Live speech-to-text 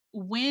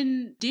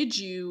when did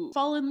you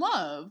fall in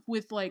love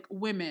with like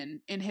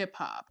women in hip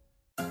hop?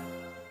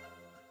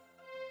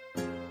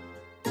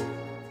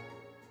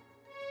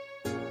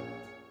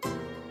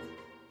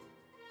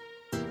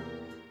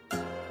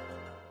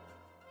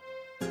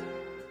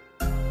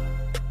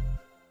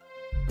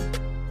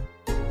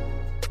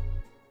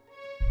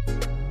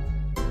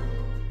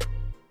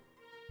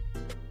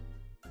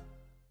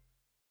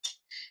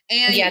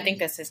 And yeah, I think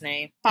that's his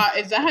name.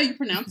 Is that how you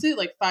pronounce it?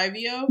 Like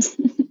Fivio?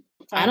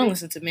 I don't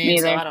listen to men,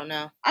 so I don't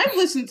know. I've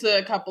listened to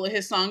a couple of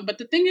his songs, but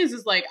the thing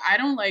is like, I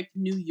don't like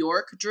New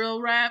York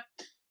drill rap.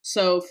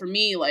 So for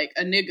me, like,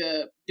 a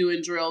nigga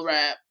doing drill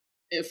rap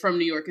from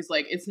New York is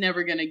like, it's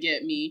never gonna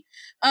get me.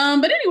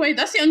 But anyway,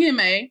 that's Young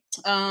M.A.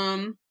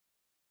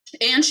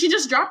 And she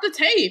just dropped a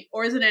tape,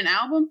 or is it an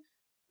album?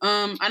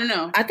 I don't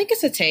know. I think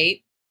it's a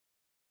tape.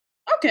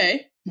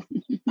 Okay.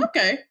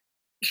 Okay.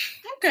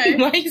 Okay.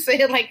 Why you say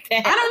it like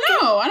that? I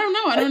don't know. I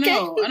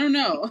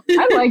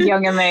like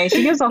Young M.A.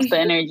 She gives off the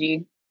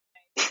energy.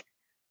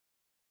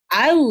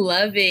 I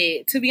love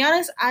it. To be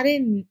honest, I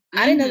didn't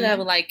know that I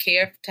would like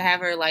care to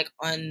have her like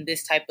on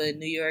this type of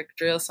New York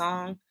drill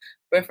song.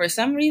 But for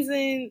some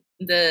reason,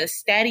 the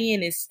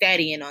Stadion is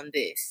Stadion on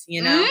this,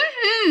 you know?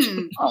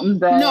 Mm-hmm.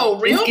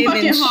 No, real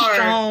fucking hard.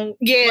 Strong,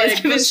 yeah, like,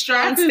 it's giving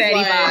strong, steady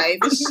like,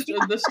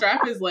 vibes. The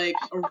strap is like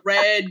a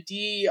red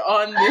D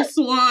on this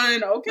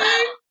one,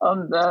 okay?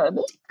 I'm dead.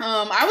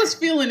 I was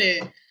feeling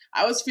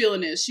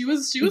it. She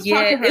was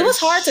yeah, talking her it was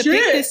hard shit. To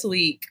pick this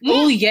week.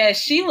 Oh yeah,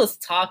 she was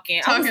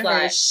talking. I was her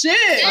like,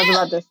 shit. I was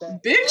about to say.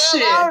 Big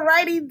shit.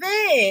 Alrighty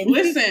then.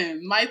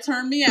 Listen, might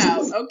turn me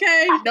out.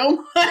 Okay,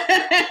 don't play.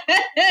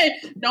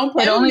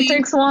 It only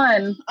takes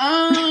one.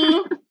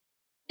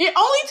 It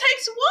only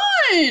takes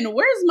one.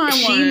 Where's my one?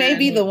 She may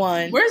be the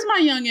one. Where's my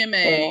Young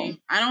M.A.?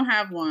 I don't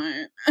have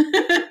one.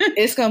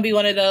 It's gonna be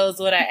one of those.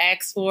 What I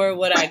asked for,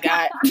 what I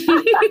got.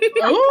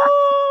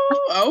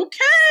 Oh,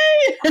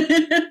 okay.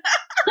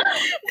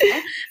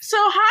 So,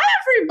 hi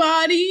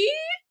everybody.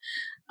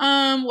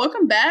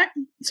 Welcome back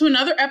to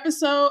another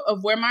episode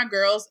of Where My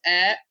Girls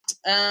At.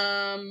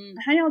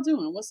 How y'all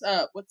doing? What's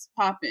up? What's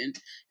popping?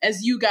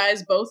 As you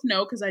guys both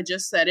know, because I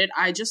just said it,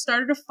 I just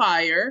started a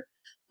fire.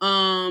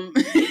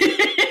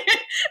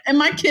 In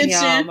my kitchen.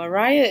 Yeah,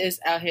 Mariah is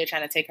out here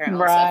trying to take her own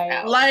stuff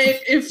out.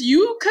 Like, if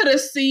you could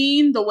have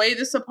seen the way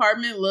this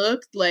apartment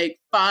looked like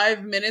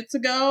 5 minutes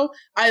ago,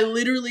 I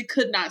literally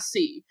could not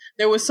see.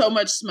 There was so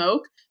much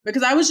smoke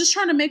because I was just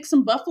trying to make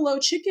some buffalo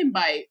chicken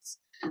bites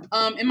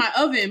in my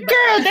oven.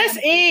 Girl, that's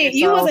it.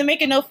 You wasn't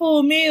making no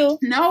full meal.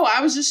 No,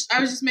 I was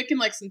just making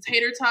like some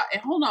tater tot.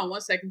 And hold on one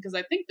second because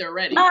I think they're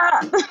ready.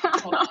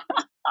 Hold on.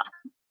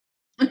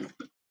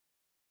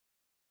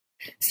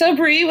 So,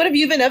 Bree, what have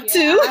you been up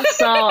to?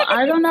 So,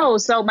 I don't know.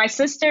 So, my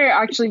sister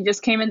actually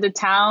just came into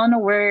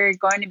town. We're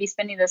going to be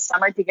spending the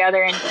summer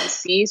together in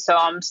DC. So,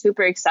 I'm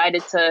super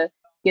excited to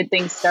get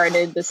things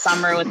started this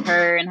summer with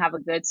her and have a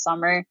good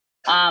summer.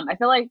 I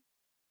feel like...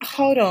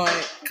 Hold on,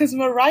 because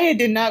Mariah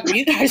did not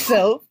mute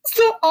herself.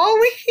 So, all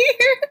we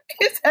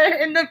hear is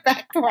her in the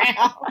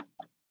background.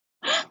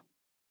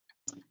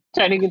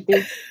 Trying to get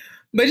these...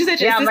 But you said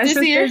my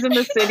sister's in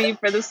the city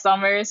for the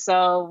summer,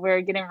 so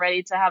we're getting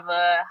ready to have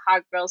a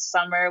hot girl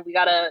summer. We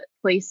got a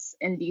place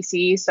in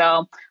DC,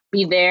 so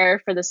be there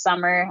for the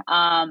summer.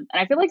 And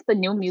I feel like the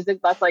new music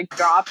that's like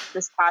dropped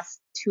this past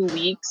 2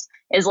 weeks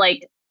is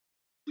like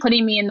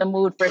putting me in the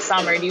mood for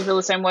summer. Do you feel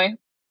the same way?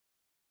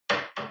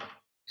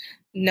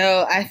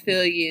 No, I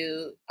feel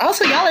you.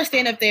 Also, y'all are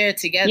staying up there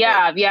together.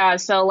 Yeah.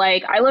 So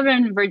like I live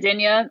in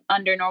Virginia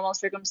under normal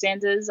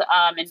circumstances,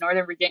 in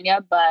Northern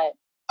Virginia, but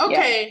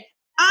okay. Yeah.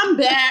 I'm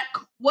back.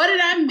 What did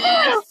I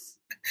miss?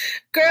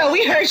 Girl,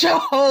 we heard your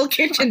whole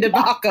kitchen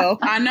debacle.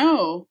 I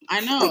know.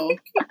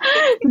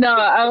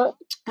 No,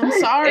 I'm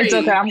sorry. It's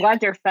okay. I'm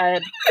glad you're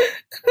fed.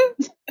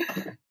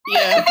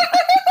 Yeah.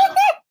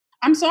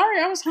 I'm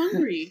sorry. I was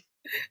hungry.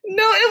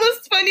 No, it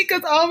was funny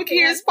because all we can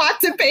hear is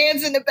pots and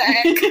pans in the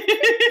back.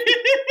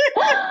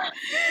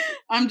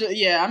 I'm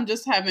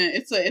just having.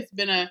 It's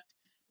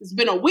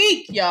been a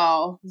week,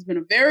 y'all. It's been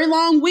a very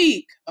long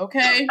week.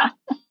 Okay.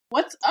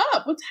 What's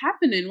up? What's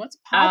happening? What's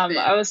popping?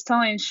 I was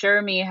telling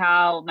Shermie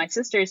how my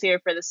sister's here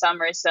for the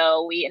summer,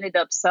 so we ended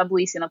up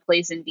subleasing a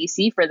place in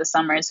DC for the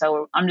summer.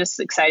 So I'm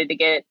just excited to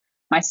get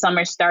my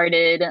summer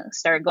started,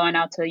 start going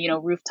out to,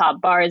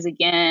 rooftop bars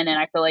again. And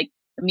I feel like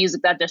the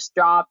music that just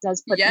dropped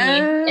has put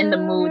me in the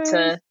mood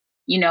to,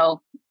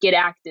 get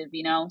active,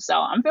 So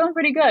I'm feeling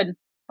pretty good.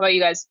 How about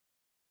you guys?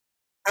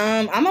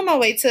 I'm on my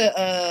way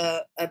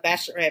to a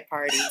bachelorette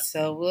party,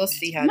 so we'll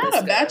see how Not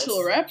this a goes.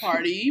 bachelorette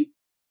party.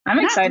 I'm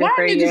excited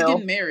for you. Why are niggas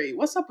getting married?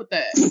 What's up with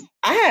that?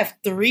 I have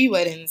 3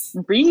 weddings.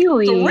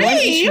 Really? 3? One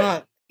each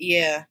month.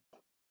 Yeah.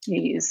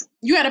 Jeez.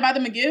 You had to buy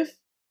them a gift?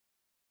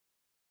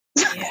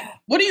 Yeah.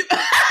 What do you...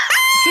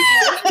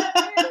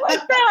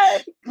 Like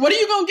that? What are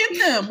you gonna get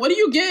them? What do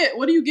you get?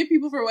 What do you get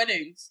people for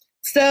weddings?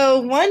 So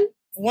one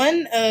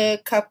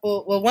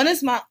couple... Well, one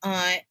is my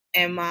aunt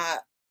and my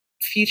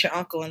future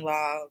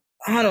uncle-in-law.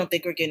 I don't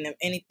think we're getting them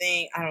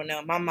anything. I don't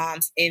know. My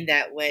mom's in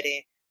that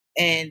wedding.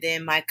 And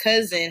then my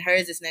cousin,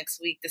 hers is next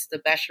week. This is the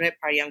bachelorette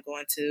party I'm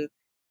going to.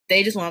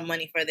 They just want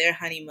money for their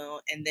honeymoon.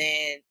 And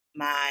then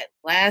my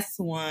last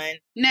one.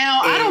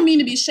 Now, I don't mean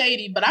to be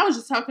shady, but I was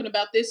just talking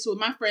about this with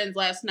my friends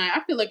last night.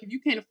 I feel like if you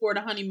can't afford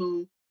a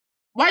honeymoon,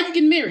 why are you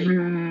getting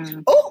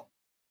married? Oh,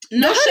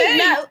 no shade.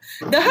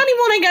 The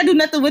honeymoon ain't got to do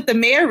nothing with the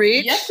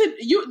marriage. Yes,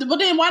 but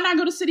then why not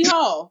go to City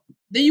Hall?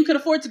 Then you could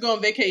afford to go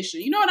on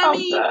vacation. You know what I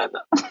mean?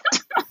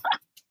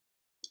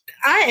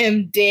 I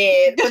am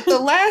dead. But the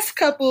last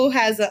couple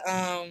has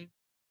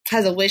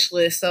a wish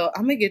list, so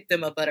I'm gonna get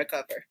them a butter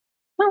cover.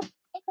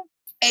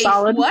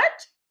 Solid. What?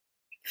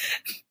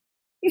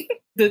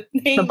 the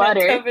thing the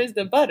butter. That covers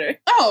the butter.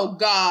 Oh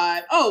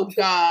God!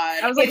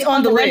 I was like, it's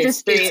on the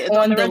registry. It's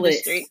on the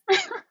registry.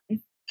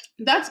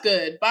 That's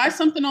good. Buy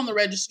something on the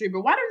registry,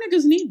 but why do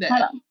niggas need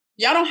that?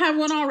 Y'all don't have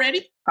one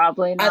already?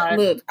 Probably not.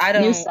 I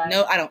don't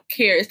know. I don't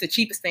care. It's the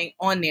cheapest thing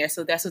on there,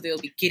 so that's what they'll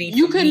be getting.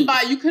 You couldn't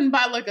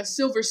buy like a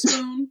silver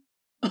spoon.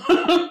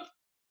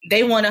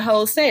 They want a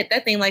whole set.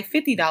 That thing like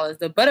 $50.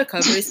 The butter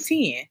cover is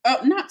 $10. Oh,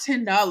 not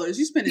 $10.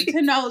 You spending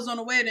 $10 on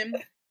a wedding,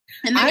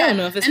 and I don't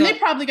know if it's. And they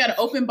probably got an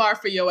open bar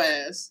for your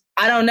ass.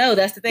 I don't know.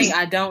 That's the thing.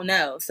 I don't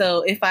know.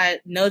 So if I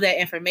know that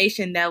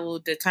information,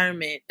 that'll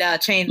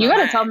change. You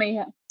gotta tell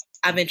me.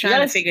 I've been trying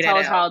to figure that out.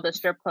 Tell us how the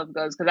strip club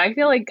goes, because I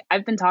feel like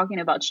I've been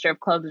talking about strip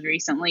clubs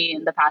recently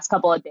in the past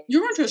couple of days.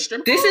 You went to a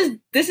strip club?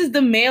 This is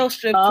the male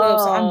strip club,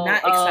 so I'm not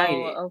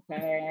excited.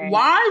 Okay.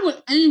 Why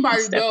would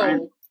anybody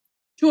go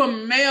to a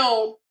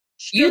male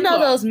strip club?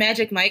 Those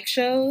Magic Mike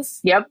shows?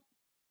 Yep.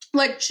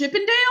 Like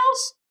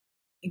Chippendales?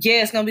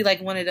 Yeah, it's gonna be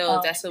like one of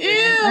those. That's what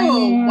we're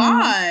doing.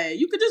 Why?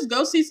 You could just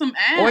go see some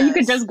ass. Or you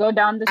could just go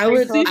down the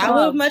street.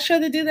 I would much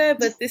rather do that,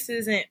 but this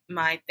isn't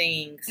my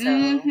thing. So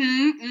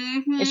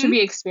it should be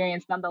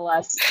experienced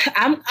nonetheless.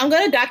 I'm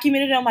gonna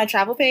document it on my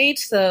travel page,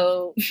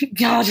 so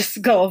y'all just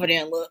go over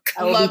there and look.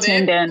 Love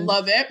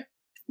it.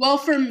 Well,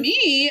 for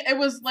me, it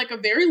was like a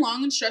very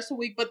long and stressful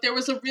week, but there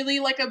was a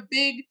really like a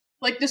big,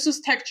 like this was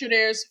Textured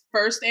Air's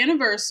first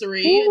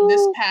anniversary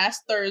this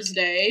past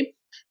Thursday.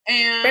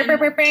 And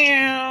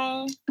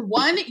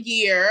 1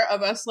 year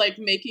of us like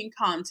making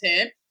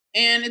content,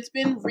 and it's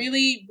been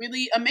really,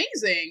 really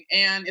amazing.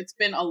 And it's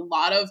been a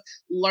lot of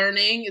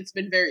learning. It's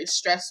been very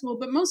stressful,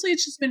 but mostly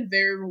it's just been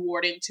very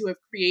rewarding to have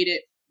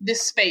created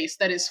this space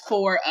that is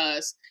for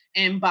us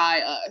and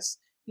by us.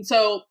 And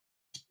so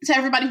to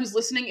everybody who's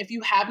listening, if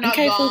you have not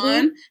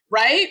gone,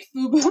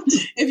 Fubu,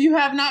 if you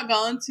have not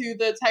gone to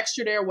the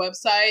Textured Air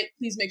website,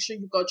 please make sure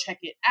you go check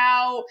it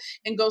out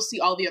and go see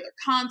all the other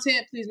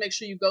content. Please make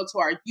sure you go to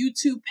our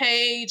YouTube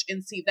page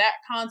and see that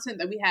content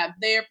that we have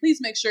there. Please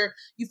make sure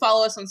you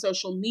follow us on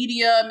social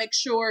media. Make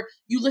sure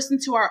you listen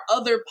to our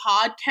other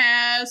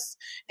podcasts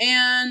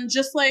and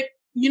just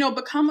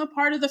become a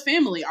part of the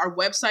family. Our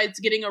website's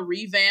getting a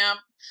revamp.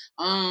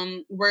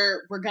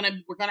 We're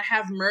gonna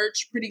have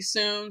merch pretty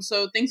soon,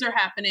 so things are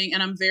happening,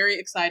 and I'm very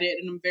excited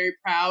and I'm very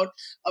proud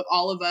of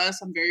all of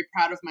us. I'm very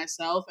proud of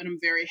myself, and I'm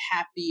very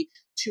happy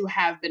to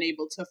have been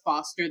able to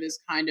foster this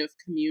kind of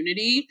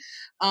community.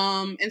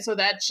 And so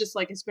that's just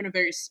it's been a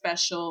very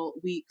special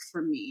week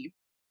for me.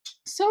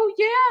 So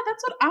yeah,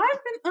 that's what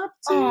I've been up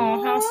to.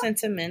 Oh, how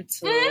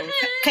sentimental!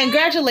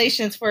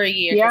 Congratulations for a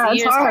year. Yeah,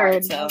 it's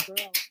hard.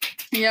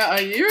 Yeah,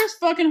 a year is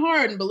fucking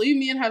hard, and believe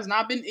me, it has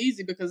not been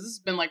easy because this has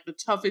been the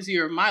toughest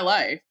year of my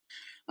life,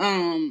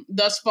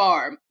 thus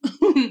far.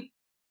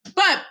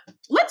 But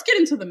let's get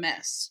into the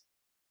mess.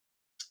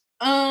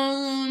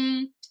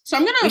 So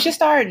we should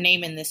start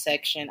naming this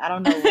section. I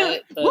don't know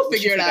what, but we'll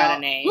figure it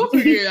out. We'll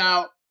figure it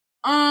out.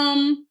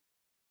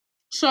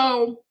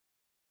 So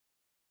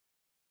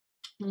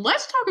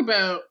let's talk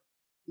about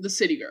the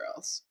City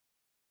Girls.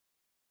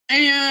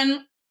 And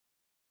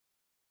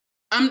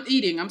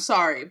I'm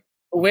sorry.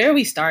 Where are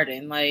we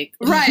starting? Right.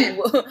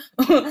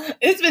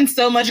 It's been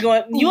so much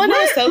going. You want to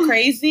know what's so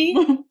crazy?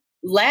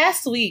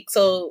 Last week,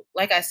 so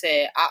like I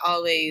said, I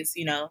always,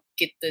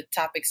 get the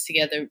topics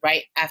together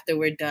right after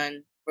we're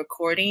done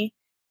recording.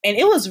 And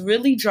it was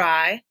really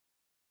dry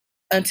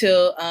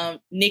until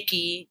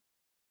Nikki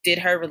did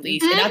her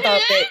release.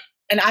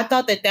 And I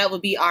thought that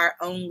would be our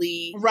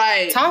only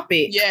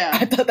topic. Yeah.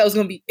 I thought that was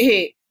going to be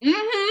it.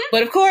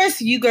 But of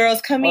course, you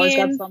girls come in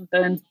got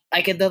something.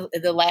 Like in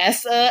the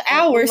last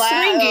hour,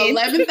 swinging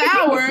 11th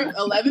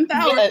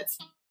hour. Yes.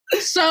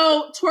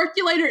 So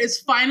Twerkulator is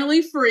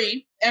finally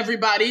free.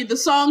 Everybody, the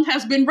song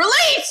has been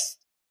released.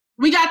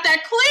 We got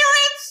that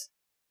clearance,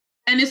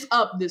 and it's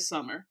up this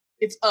summer.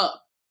 It's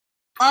up.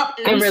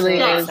 It really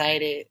is.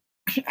 Excited.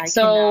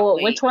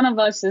 So, which one of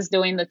us is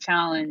doing the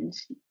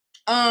challenge?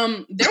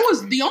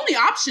 The only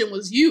option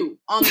was you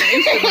on the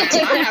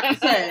Instagram, I have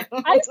to say.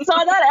 I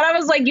saw that and I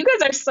was like, you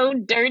guys are so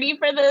dirty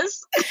for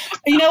this.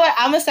 You know what?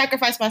 I'm gonna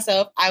sacrifice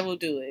myself. I will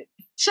do it.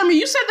 Shami,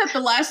 you said that the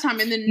last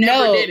time and then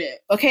never did it.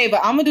 Okay,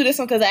 but I'm gonna do this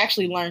one because I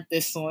actually learned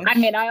this one. I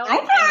mean, I know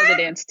the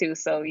dance too,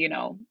 so Okay,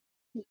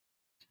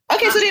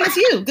 so then it's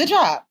you. Good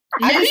job.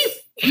 Maybe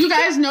you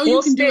guys know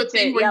you can do a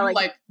thing where you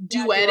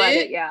duet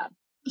it. Yeah.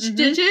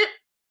 Stitch it.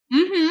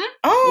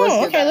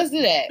 Oh, okay, let's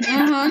do that.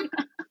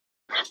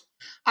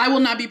 I will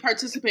not be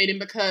participating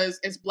because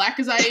as Black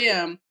as I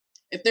am,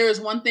 if there is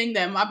one thing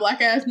that my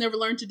Black ass never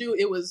learned to do,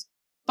 it was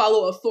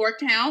follow a 4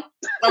 count.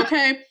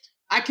 Okay?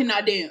 I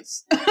cannot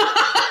dance.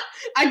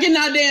 I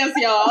cannot dance,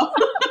 y'all.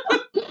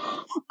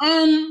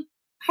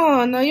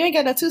 Oh no, you ain't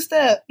got no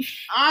 2-step.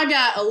 I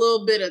got a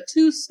little bit of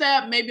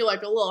 2-step, maybe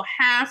like a little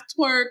half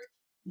twerk.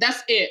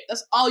 That's it.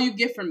 That's all you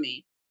get from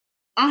me.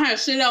 I don't have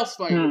shit else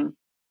for you.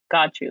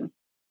 Got you.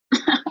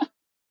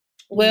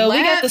 Well,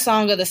 we got the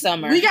song of the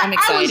summer. I'm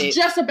excited. I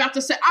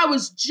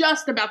was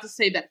just about to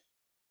say that.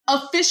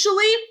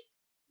 Officially,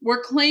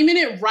 we're claiming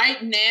it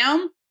right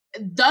now.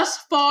 Thus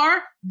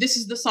far, this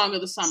is the song of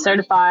the summer.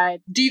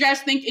 Certified. Do you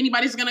guys think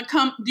anybody's gonna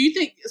come? Do you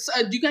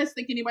guys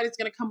think anybody's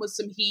gonna come with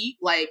some heat?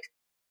 Like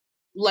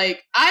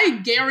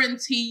I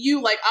guarantee you,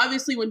 like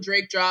obviously when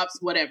Drake drops,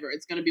 whatever,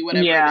 it's gonna be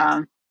whatever.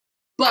 Yeah.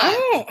 But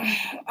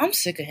I'm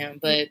sick of him.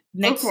 But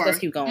let's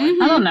keep going.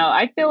 Mm-hmm. I don't know.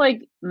 I feel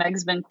like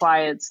Meg's been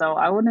quiet, so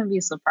I wouldn't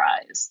be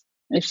surprised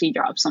if she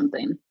drops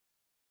something.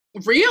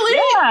 Really?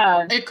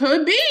 Yeah. It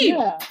could be.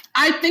 Yeah.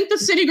 I think the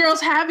City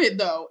Girls have it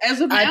though. As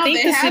of now, I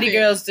think the City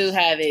Girls do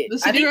have it.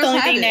 I think the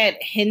only thing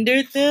that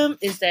hindered them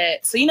is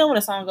that, so you know when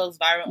a song goes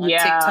viral on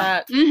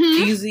TikTok, you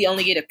usually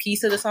only get a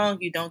piece of the song.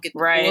 You don't get the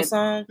full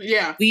song.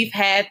 Yeah. We've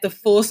had the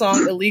full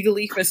song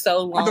illegally for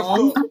so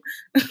long.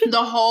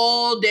 The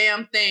whole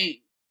damn thing.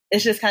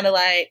 It's just kind of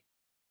like,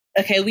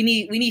 okay, we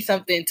need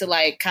something to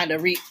like kind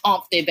of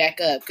re-amp it back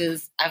up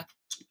because I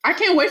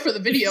can't wait for the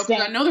video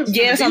because I know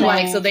there's I'm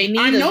like, so they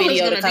need a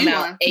video to come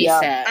out ASAP.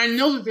 Yeah. I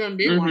know there's gonna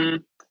be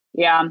one.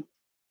 Yeah,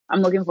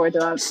 I'm looking forward to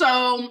that.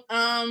 So,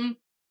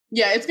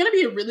 yeah, it's gonna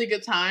be a really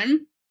good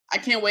time. I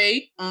can't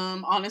wait.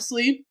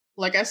 Honestly,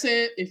 like I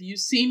said, if you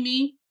see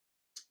me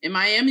in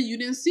Miami, you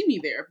didn't see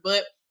me there,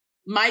 but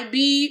might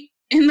be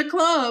in the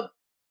club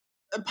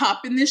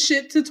popping this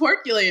shit to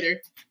Twerkulator.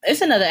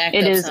 It's another act.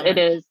 It is. Summer. It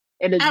is.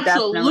 It is.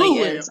 Absolutely. Definitely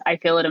is. I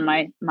feel it in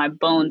my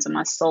bones and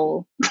my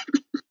soul.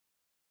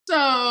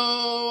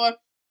 So,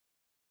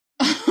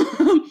 the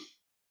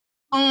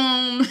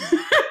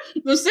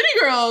City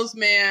Girls,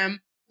 man,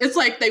 it's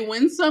like they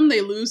win some, they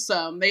lose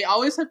some. They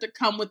always have to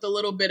come with a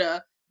little bit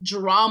of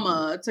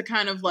drama to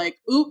kind of like,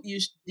 oop,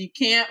 you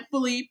can't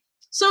fully.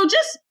 So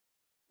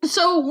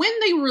when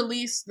they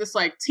released this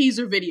like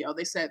teaser video,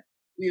 they said,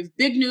 we have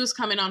big news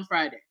coming on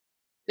Friday.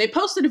 They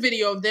posted a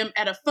video of them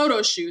at a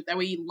photo shoot that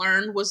we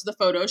learned was the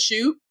photo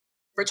shoot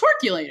for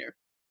Twerkulator,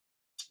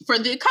 for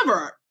the cover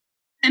art.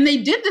 And they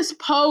did this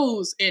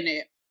pose in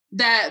it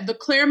that the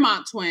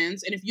Claremont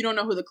twins, and if you don't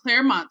know who the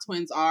Claremont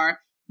twins are,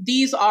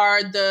 these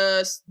are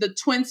the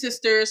twin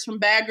sisters from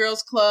Bad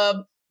Girls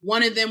Club.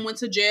 One of them went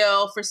to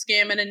jail for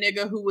scamming a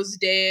nigga who was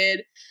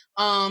dead.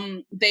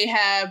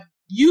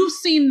 You've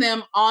seen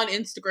them on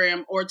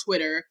Instagram or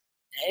Twitter.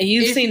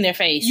 You've seen their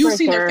face. You've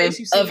seen their face.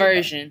 You've seen a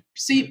version.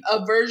 See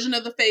a version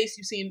of the face.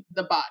 You've seen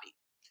the body.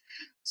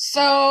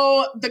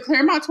 So the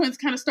Claremont twins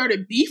kind of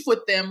started beef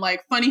with them.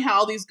 Like, funny how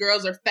all these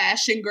girls are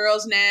fashion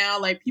girls now.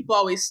 Like, people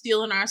always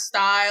stealing our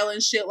style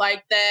and shit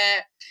like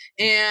that.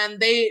 And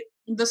the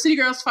City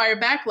Girls fired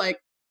back like,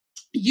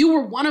 you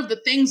were one of the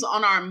things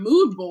on our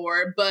mood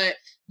board, but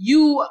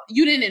you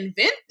didn't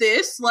invent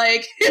this.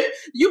 Like,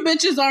 you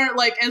bitches aren't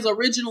like as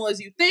original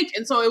as you think.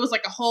 And so it was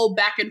like a whole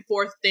back and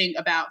forth thing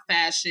about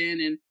fashion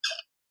and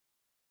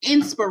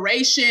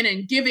inspiration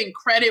and giving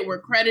credit where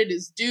credit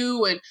is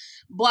due and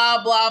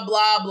blah, blah,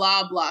 blah,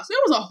 blah, blah. So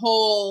it was a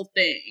whole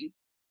thing.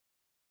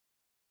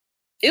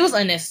 It was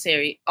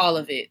unnecessary, all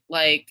of it.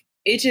 Like,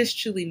 it just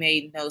truly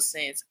made no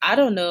sense. I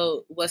don't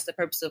know what's the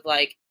purpose of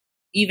like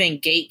even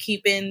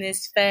gatekeeping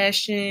this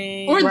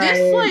fashion or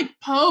this like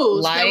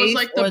pose that was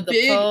like the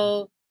big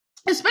pose.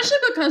 Especially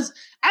because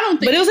I don't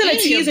think, but it was in a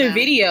teaser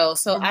video,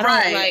 so I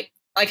don't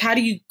like how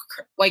do you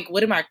like,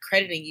 what am I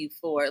crediting you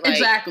for? Like,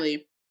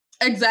 exactly.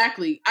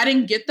 I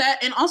didn't get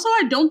that. And also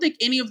I don't think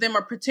any of them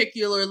are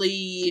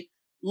particularly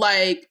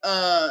like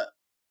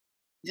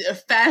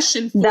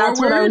fashion forward. That's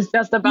what I was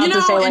just about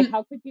to say. Like,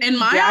 how could you be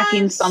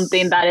jacking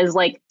something that is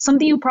like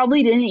something you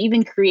probably didn't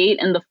even create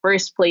in the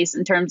first place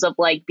in terms of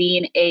like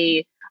being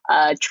a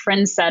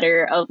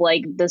trendsetter of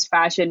like this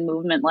fashion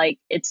movement? Like,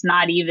 it's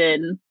not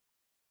even,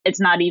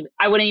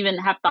 I wouldn't even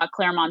have thought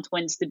Claremont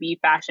twins to be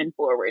fashion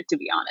forward, to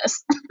be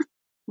honest.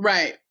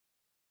 Right.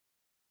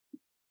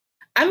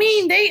 I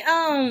mean, they,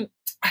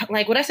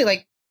 like, what I say,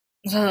 like,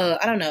 I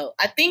don't know.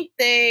 I think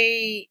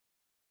they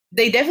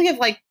definitely have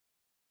like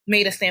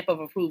made a stamp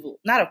of approval,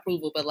 not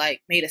approval, but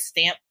like made a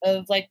stamp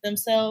of like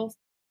themselves,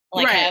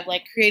 like have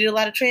like created a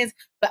lot of trends,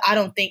 but I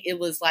don't think it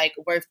was like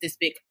worth this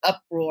big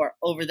uproar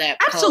over that.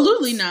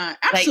 Absolutely pose. Not.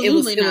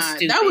 Absolutely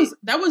like, not.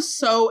 That was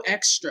so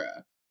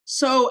extra.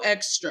 So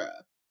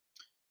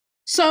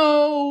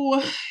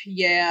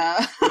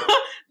yeah,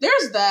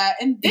 there's that.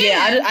 And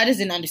then, I just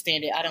didn't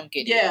understand it. I don't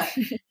get it. Yeah.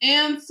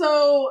 And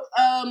so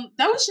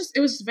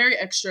it was very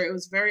extra. It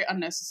was very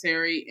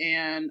unnecessary,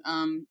 and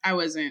I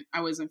wasn't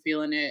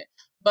feeling it.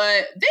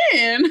 But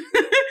then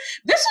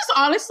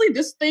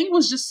this thing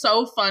was just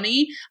so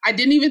funny. I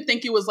didn't even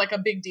think it was like a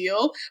big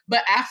deal.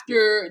 But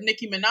after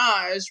Nicki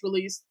Minaj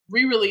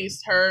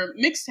re-released her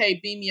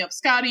mixtape, Beam Me Up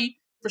Scotty,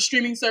 for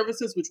streaming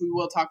services, which we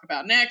will talk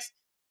about next,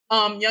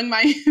 Young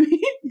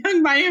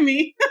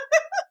Miami.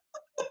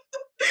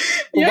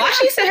 Why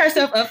she set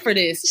herself up for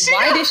this?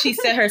 Why did she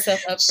set herself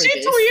up for this?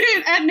 She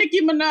tweeted at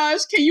Nicki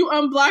Minaj, "Can you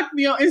unblock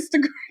me on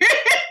Instagram?"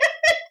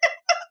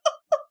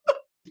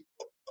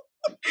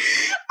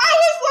 I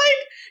was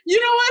like, you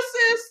know what,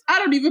 sis? I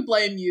don't even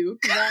blame you.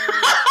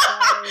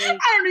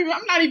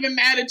 I'm not even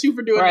mad at you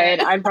for doing that.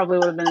 Right, I probably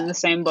would have been in the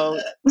same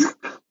boat.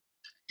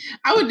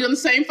 I would do the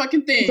same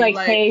fucking thing. It's like,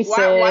 hey,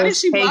 why did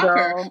she hey, block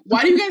girl. her?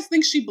 Why do you guys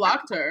think she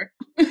blocked her?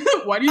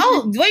 Why do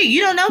you wait,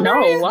 you don't know? No,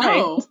 Maria? why?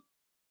 No.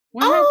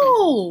 What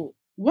happened?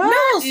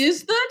 What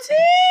is the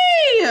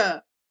tea?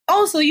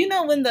 Oh, so you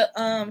know when the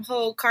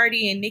whole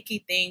Cardi and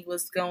Nicki thing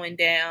was going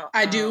down?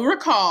 I do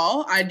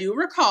recall.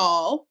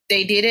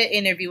 They did an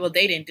interview. Well,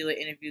 they didn't do an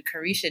interview.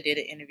 Carisha did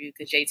an interview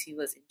because JT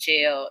was in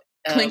jail.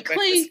 Clink,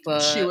 clink.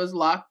 She was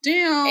locked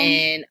down.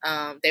 And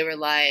they were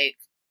like,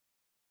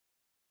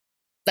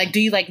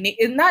 do you like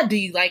Nicki? Not do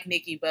you like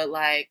Nicki, but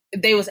like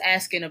they was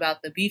asking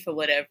about the beef or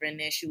whatever. And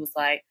then she was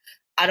like,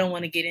 I don't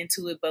want to get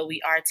into it, but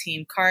we are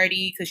Team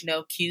Cardi because, you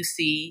know,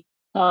 QC.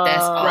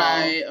 That's all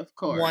right, of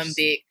course. One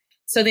big.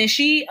 So then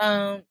she,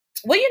 well,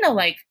 you know,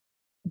 like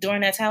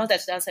during that time,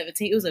 that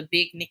 2017, it was a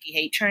big Nicki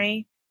hate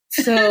train.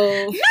 So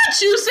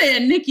not you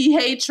saying Nicki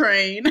hate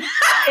train.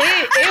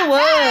 it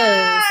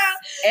was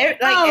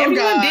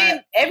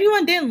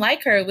everyone didn't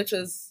like her, which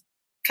was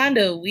kind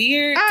of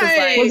weird.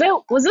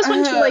 Was this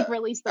when she like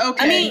released the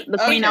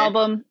Queen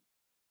album?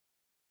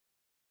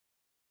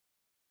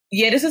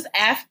 Yeah, this was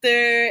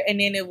after, and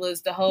then it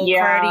was the whole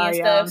Cardi and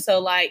stuff. So,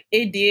 like,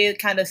 it did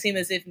kind of seem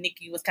as if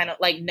Nicki was kind of,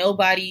 like,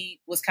 nobody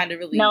was kind of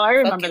really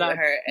fucking with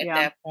her at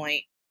that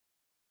point.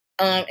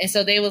 And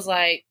so they was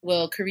like,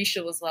 well,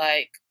 Carisha was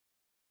like,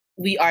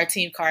 we are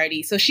Team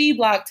Cardi. So she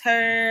blocked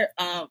her.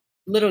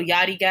 Little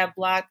Yachty got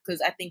blocked because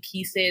I think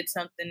he said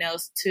something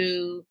else,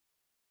 too.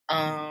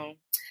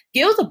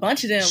 Yeah, it was a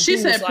bunch of them. She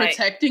said,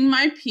 protecting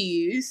my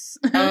peace.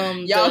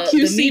 Y'all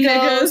QC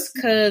Migos,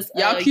 niggas.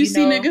 Y'all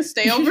QC niggas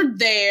stay over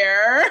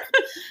there.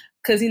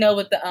 Because, you know,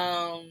 with the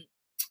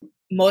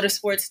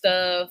motorsport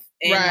stuff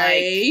and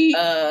like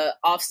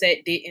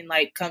Offset didn't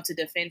like come to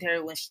defend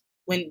her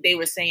when they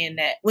were saying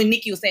that, when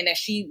Nicki was saying that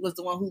she was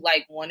the one who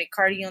like wanted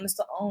Cardi on the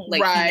song.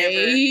 Like,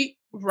 right.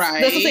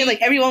 That's what I'm saying.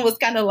 Like, everyone was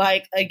kind of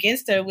like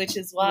against her, which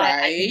is why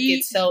I think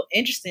it's so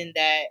interesting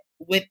that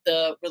with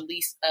the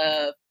release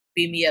of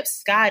Beam Me Up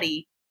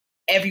Scotty,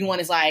 everyone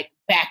is like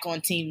back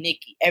on Team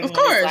Nicki. Everyone of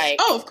course. Is like,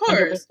 of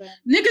course. 100%.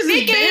 Niggas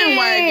is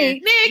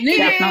bandwagon.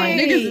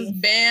 Niggas is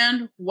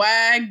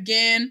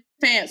bandwagon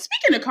fans.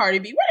 Speaking of Cardi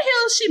B, where the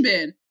hell has she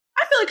been?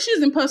 I feel like she's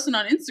been posting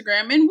on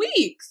Instagram in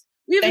weeks.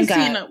 We haven't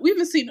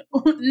seen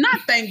not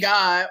thank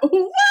God.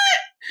 What?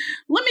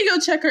 Let me go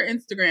check her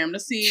Instagram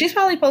to see. She's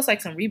probably posted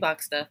like some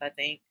Reebok stuff, I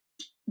think.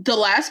 The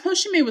last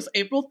post she made was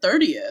April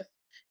 30th.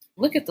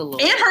 Look at the Lord.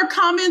 And her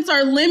comments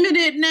are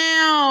limited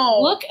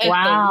now. Look at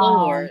the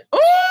Lord.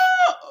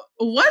 Oh,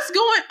 what's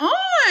going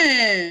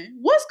on?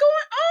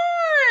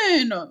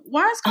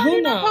 Why is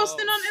Cardi not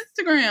posting on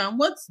Instagram?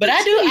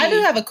 I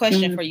do have a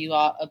question for you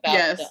all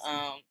about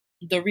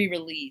the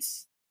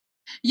re-release.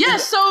 Yeah,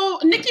 so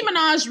Nicki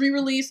Minaj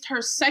re-released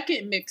her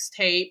second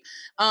mixtape,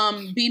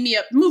 Beam Me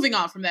Up. Moving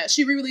on from that,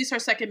 she re-released her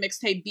second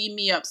mixtape, Beam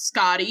Me Up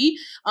Scotty,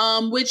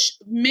 which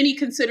many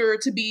consider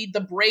to be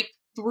the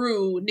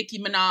breakthrough Nicki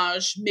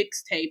Minaj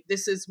mixtape.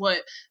 This is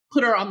what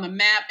put her on the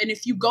map. And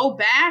if you go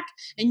back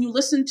and you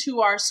listen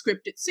to our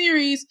scripted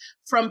series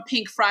from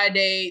Pink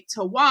Friday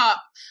to WAP,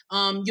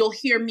 you'll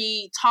hear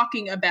me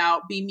talking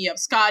about Beam Me Up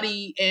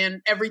Scotty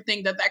and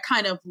everything that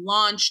kind of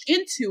launched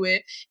into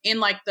it in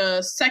like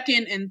the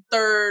second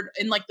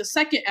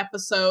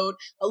episode,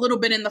 a little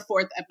bit in the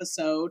fourth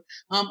episode,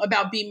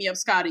 about Beam Me Up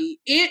Scotty.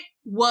 It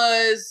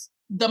was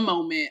the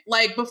moment.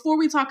 Like, before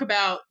we talk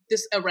about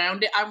this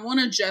around it, I want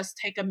to just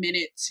take a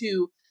minute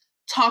to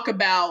talk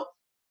about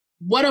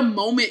what a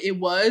moment it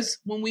was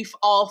when we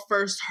all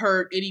first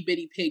heard Itty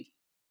Bitty Piggy.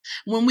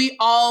 When we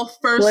all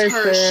first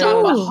heard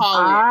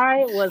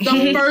Shopaholic.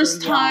 The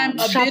first time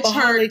a bitch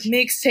heard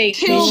mixtape.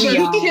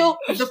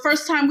 The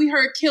first time we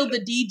heard Kill the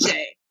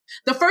DJ.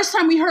 The first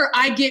time we heard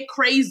I Get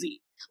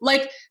Crazy.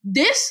 Like,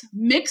 this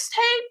mixtape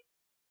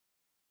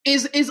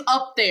is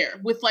up there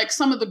with like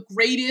some of the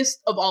greatest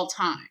of all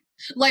time.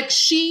 Like,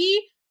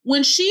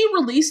 when she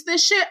released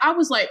this shit, I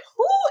was like,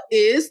 who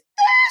is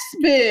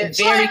this bitch?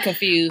 Very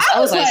confused. I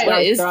was like,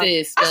 what is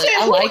this? I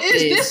said, who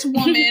is this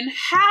woman?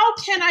 How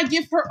can I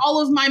give her all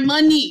of my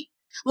money?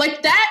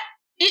 Like, that,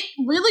 it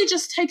really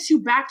just takes you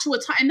back to a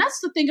time. And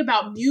that's the thing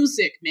about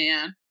music,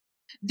 man.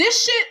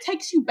 This shit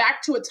takes you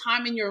back to a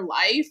time in your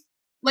life.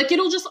 Like,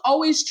 it'll just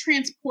always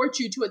transport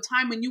you to a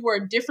time when you were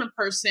a different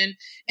person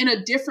in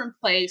a different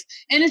place.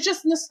 And it's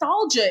just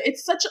nostalgia.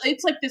 It's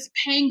like this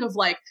pang of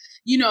like,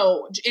 you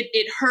know,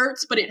 it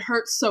hurts, but it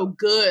hurts so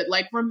good.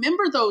 Like,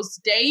 remember those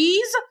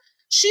days?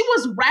 She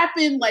was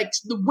rapping like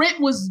the rent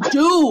was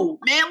due,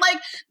 man. Like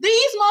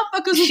these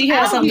motherfuckers. She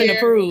had something to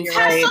prove.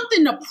 Had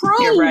something to prove.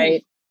 You're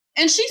right.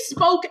 And she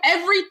spoke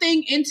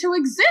everything into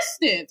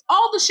existence.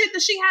 All the shit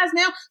that she has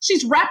now,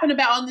 she's rapping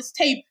about on this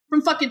tape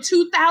from fucking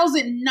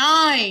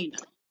 2009.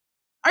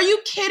 Are you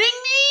kidding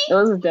me? It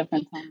was a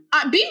different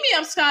time. Beat Me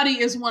Up Scotty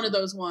is one of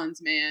those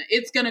ones, man.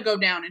 It's gonna go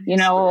down in history. You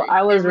know,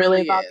 I was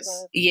really about is.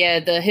 to. Yeah,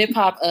 the hip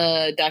hop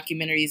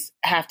documentaries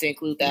have to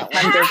include that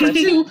one. Have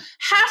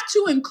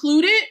to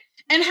include it.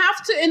 And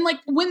like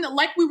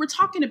we were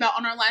talking about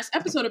on our last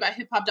episode about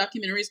hip hop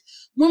documentaries,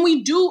 when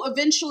we do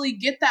eventually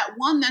get that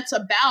one that's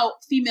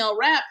about female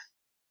rap,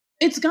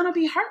 it's gonna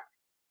be her,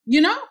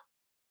 you know?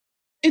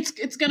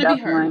 It's gonna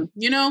be her,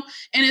 you know?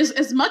 And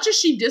as much as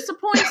she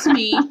disappoints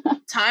me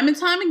time and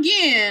time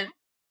again,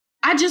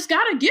 I just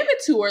gotta give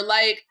it to her.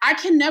 Like, I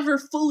can never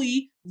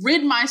fully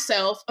rid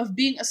myself of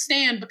being a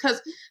stan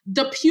because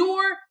the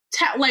pure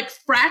like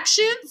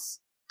fractions,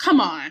 come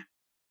on.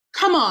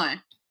 Come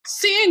on.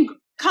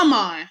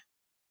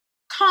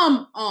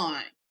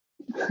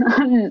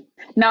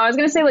 No, I was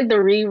gonna say like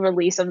the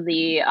re-release of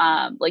the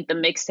like the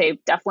mixtape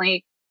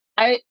definitely.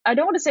 I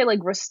don't want to say like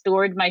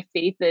restored my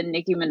faith in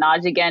Nicki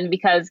Minaj again,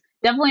 because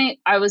definitely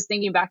I was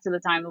thinking back to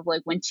the time of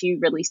like when she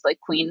released like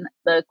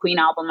the Queen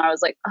album. I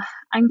was like,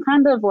 I'm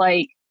kind of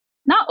like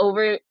not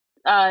over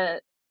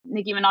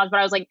Nicki Minaj, but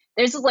I was like,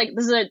 this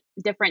is a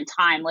different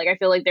time. Like I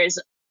feel like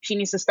she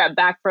needs to step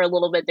back for a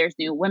little bit. There's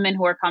new women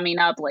who are coming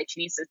up. Like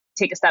she needs to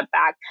take a step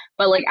back.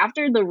 But like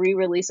after the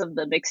re-release of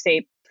the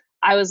mixtape,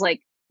 I was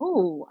like,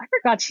 oh, I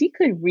forgot she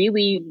could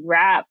really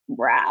rap.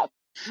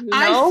 You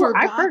know?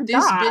 I forgot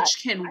this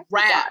bitch can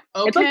rap.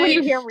 Okay, it's like when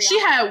you hear Rihanna. She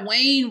had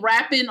Wayne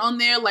rapping on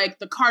there, like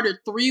the Carter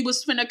 3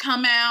 was finna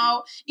come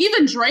out.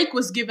 Even Drake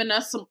was giving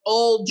us some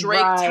old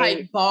Drake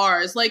type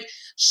bars. Like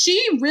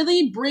she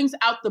really brings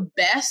out the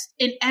best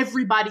in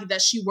everybody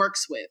that she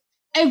works with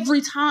every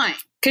time.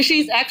 Because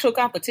she's actual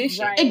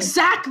competition. Right.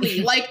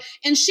 Exactly. Like,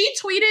 and she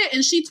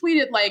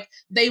tweeted like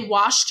they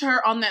washed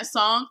her on that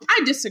song.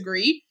 I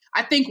disagree.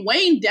 I think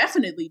Wayne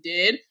definitely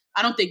did.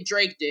 I don't think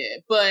Drake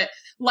did. But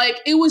like,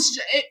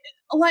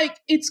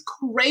 it's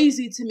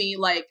crazy to me,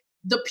 like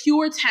the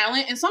pure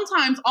talent. And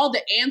sometimes all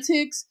the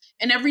antics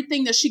and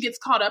everything that she gets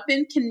caught up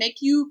in can make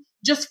you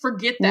just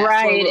forget that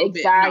for a little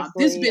bit. No,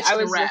 this bitch I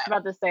was can rap. just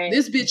about to say,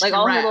 this bitch like can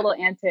all rap. her little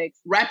antics,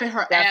 rapping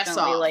her ass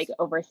off, like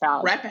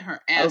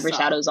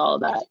overshadows all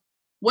of that.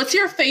 What's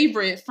your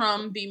favorite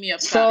from Beat Me Up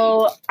Scotty?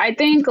 So I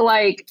think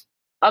like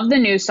of the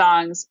new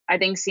songs, I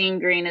think Seeing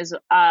Green is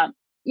I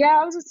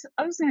was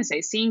gonna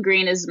say Seeing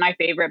Green is my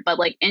favorite, but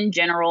like in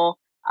general,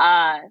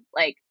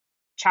 like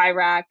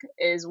Chirac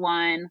is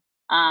one.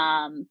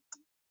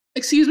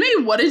 Excuse me,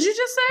 what did you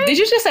just say? Did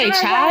you just say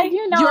Chai?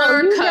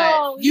 You're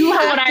cut. You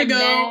have to go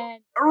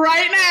meant.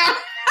 right now.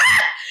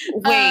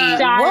 Wait,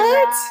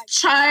 what?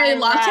 Chai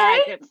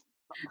latte?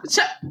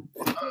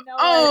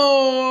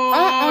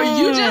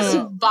 You just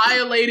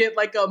violated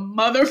like a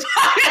motherfucker.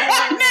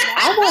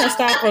 I want to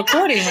stop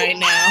recording right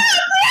now.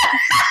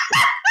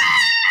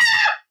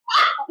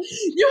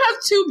 You have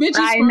two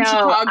bitches from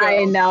Chicago.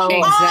 I know.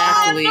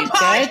 Exactly.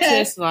 That's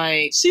just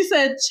like... She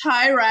said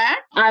Chirac.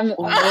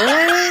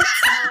 What?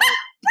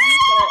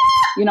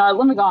 You know,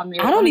 let me go on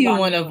mute. I don't even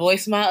want to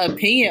voice my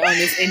opinion on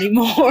this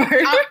anymore.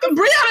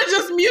 Brianna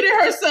just muted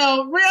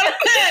herself.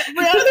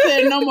 Brianna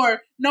said, no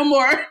more.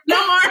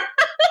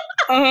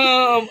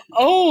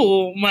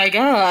 Oh my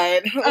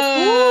God.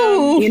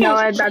 You know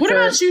what? What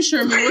about you,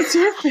 Sherman? What's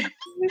your favorite?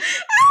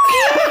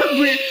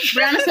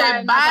 Brianna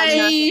said,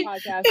 bye.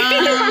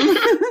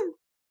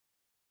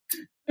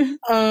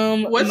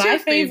 What's my your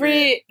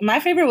favorite? My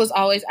favorite was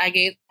always I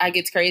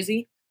Gets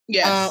Crazy.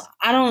 Yes.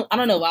 I don't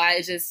know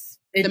why.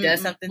 It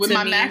does something with to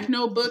my me. Mac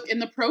notebook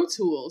and the Pro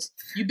Tools.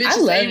 You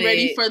bitches ain't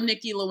ready for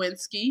Nicki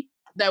Lewinsky.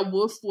 That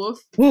woof woof.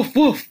 Woof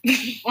woof.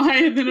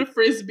 Higher than a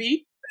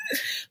frisbee.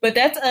 But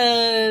that's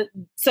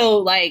so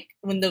like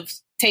when the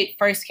tape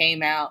first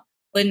came out,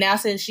 but now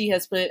since she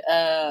has put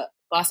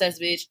Boss Ass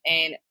Bitch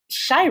and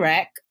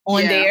Chirac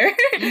on there.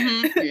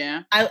 Mm-hmm.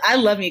 Yeah. I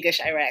love me a good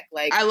Chirac.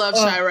 Like I love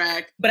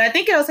Chirac. But I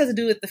think it also has to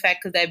do with the fact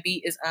because that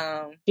beat is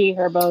G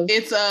Herbo.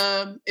 It's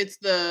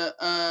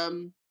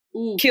the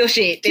ooh, Kill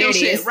Shit. There Kill it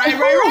Shit. is. Right.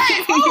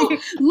 Oh,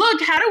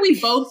 look, how do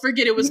we both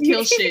forget it was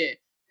Kill Shit?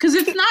 Because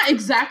it's not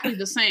exactly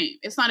the same.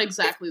 It's not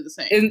exactly the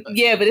same. But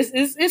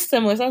it's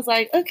similar. So I was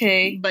like,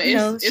 okay. But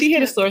she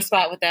hit a sore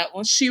spot with that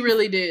one. She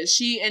really did. If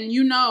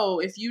you know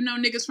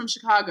niggas from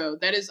Chicago,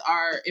 that is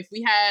if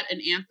we had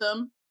an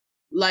anthem,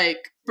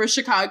 like for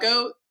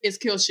Chicago, it's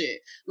Kill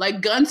Shit.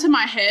 Like gun to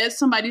my head,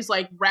 somebody's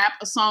like rap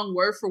a song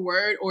word for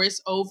word or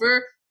it's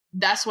over.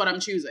 That's what I'm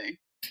choosing.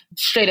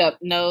 Straight up,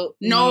 no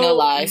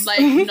lies.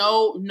 Like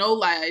no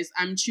lies.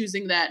 I'm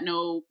choosing that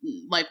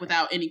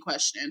without any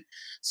question.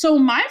 So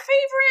my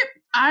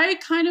favorite, I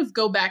kind of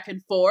go back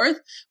and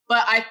forth,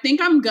 but I think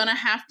I'm gonna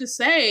have to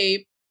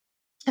say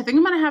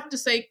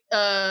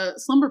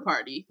Slumber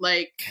Party.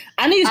 Like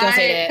I knew you was gonna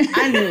say that.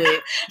 I knew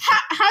it.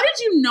 How did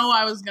you know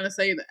I was gonna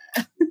say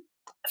that?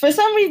 For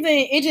some reason,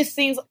 it just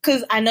seems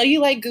because I know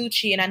you like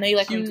Gucci, and I know you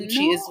like when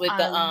Gucci is with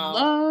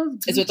the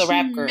is with the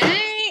rap girl.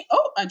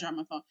 Oh, I dropped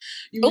my phone.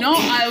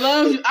 I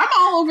love. I'm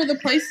all over the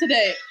place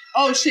today.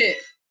 Oh shit!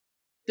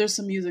 There's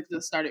some music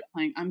that started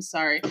playing. I'm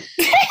sorry.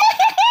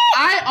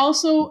 I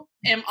also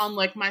am on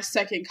like my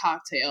second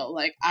cocktail.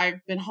 Like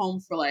I've been home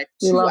for like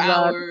 2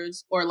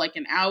 hours or like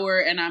an hour,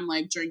 and I'm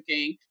like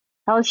drinking.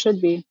 How it should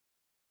be.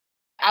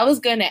 I was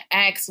gonna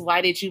ask,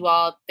 why did you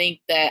all think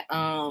that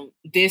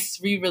this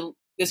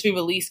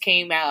re-release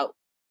came out?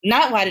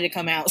 Not why did it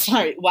come out?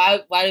 Sorry, why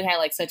did it have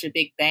like such a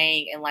big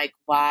bang, and like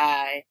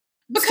why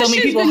so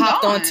many people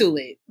hopped onto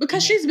it?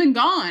 Because she's been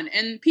gone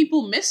and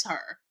people miss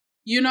her.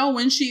 You know,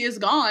 when she is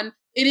gone,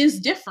 it is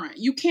different.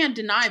 You can't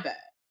deny that.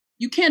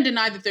 You can't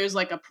deny that there's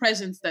like a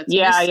presence that's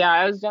missing. Yeah.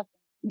 I was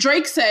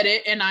Drake said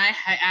it, and I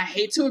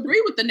hate to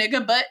agree with the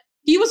nigga, but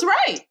he was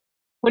right.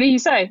 What did he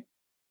say?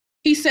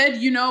 He said,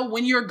 you know,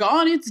 when you're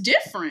gone, it's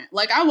different.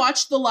 Like, I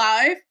watched the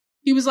live.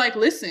 He was like,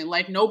 listen,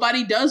 like,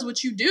 nobody does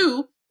what you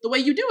do the way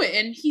you do it.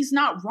 And he's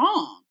not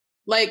wrong.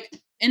 Like,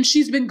 and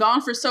she's been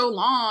gone for so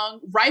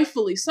long,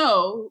 rightfully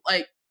so.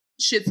 Like,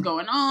 shit's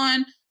going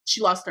on.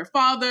 She lost her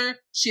father.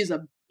 She's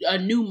a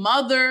new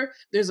mother.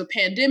 There's a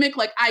pandemic.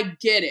 Like, I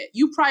get it.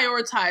 You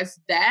prioritize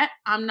that.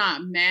 I'm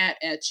not mad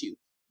at you.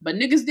 But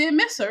niggas did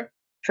miss her.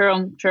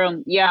 True.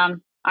 Yeah.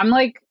 I'm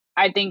like,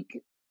 I think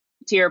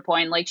to your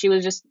point, like she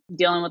was just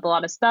dealing with a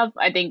lot of stuff.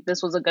 I think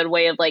this was a good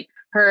way of like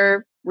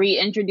her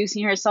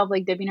reintroducing herself,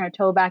 like dipping her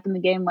toe back in the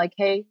game. Like,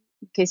 hey,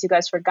 in case you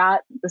guys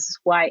forgot, this is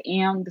who I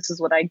am. This is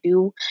what I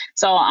do.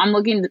 So I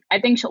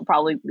think she'll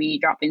probably be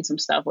dropping some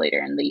stuff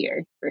later in the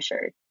year for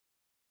sure.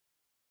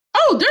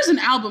 Oh, there's an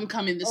album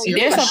coming this year.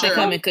 There's something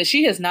coming because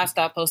she has not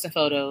stopped posting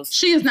photos.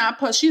 She has not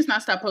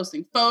stopped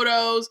posting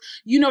photos.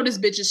 You know, this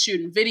bitch is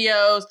shooting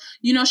videos.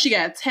 You know, she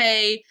got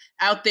Tay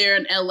out there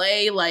in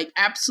LA, like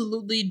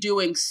absolutely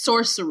doing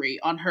sorcery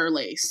on her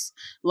lace.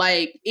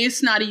 Like,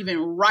 it's not even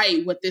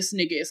right what this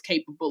nigga is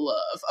capable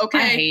of. Okay,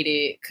 I hate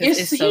it because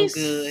it's so he's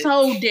good,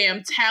 so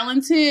damn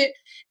talented,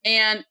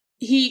 and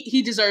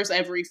he deserves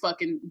every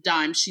fucking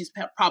dime she's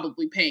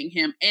probably paying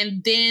him,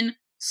 and then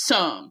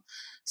some.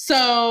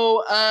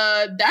 So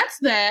that's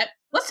that.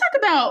 Let's talk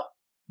about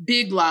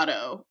Big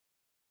Latto,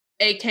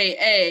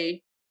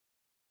 aka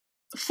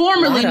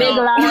formerly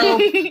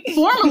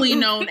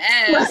known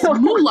as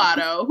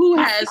Mulatto, who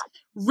has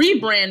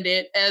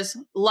rebranded as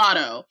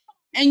Latto.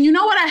 And you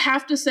know what I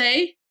have to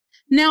say?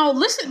 Now,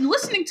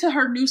 listening to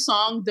her new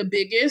song, The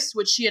Biggest,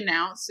 which she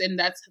announced, and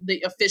that's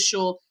the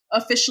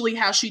officially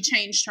how she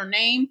changed her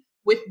name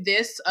with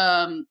this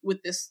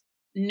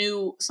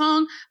new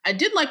song. I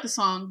did like the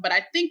song, but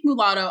I think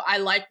Mulatto, I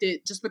liked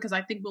it just because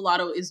I think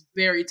Mulatto is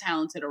very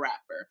talented a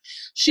rapper.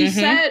 She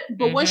said,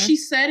 but what she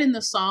said in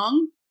the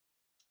song,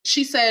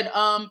 she said,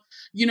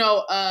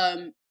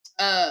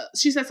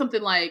 she said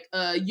something like,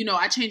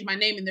 I changed my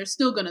name and they're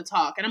still gonna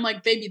talk. And I'm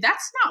like, baby,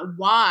 that's not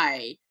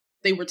why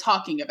they were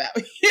talking about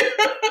you.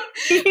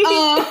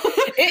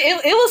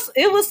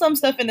 It was some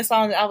stuff in the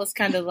song that I was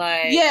kind of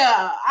like,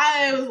 yeah,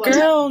 I was like,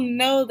 girl,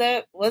 no,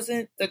 that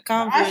wasn't the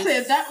conversation. I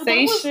said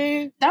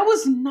that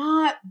was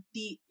not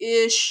the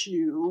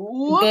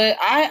issue. But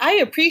I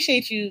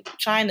appreciate you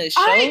trying to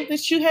show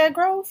that you had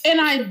growth,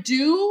 and I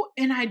do,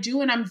 and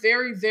I'm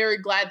very, very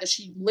glad that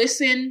she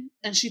listened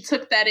and she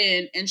took that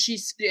in and she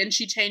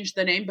changed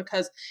the name,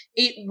 because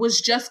it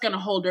was just gonna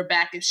hold her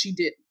back if she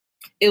didn't.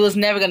 It was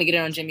never going to get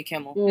her on Jimmy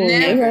Kimmel.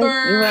 Never.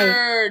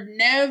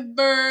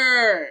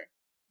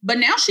 But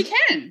now she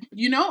can,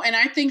 and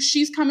I think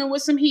she's coming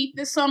with some heat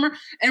this summer.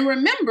 And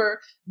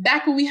remember,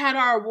 back when we had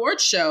our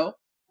award show,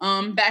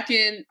 back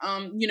in,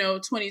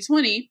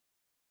 2020,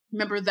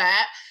 remember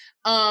that?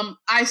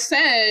 I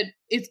said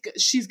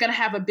she's going to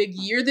have a big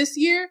year this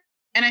year.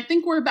 And I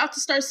think we're about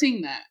to start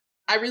seeing that.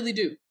 I really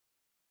do.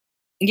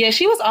 Yeah,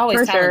 she was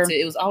always talented.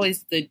 Sure. It was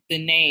always the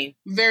name.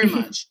 Very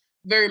much.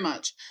 Very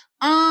much.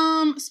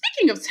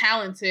 Speaking of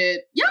talented,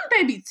 young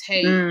baby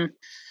Tay.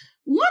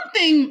 One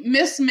thing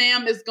Miss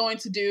Ma'am is going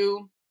to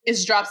do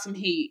is drop some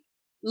heat.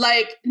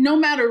 Like, no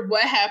matter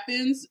what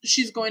happens,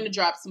 she's going to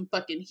drop some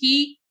fucking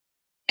heat.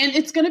 And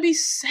it's going to be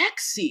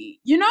sexy,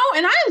 And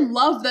I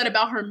love that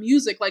about her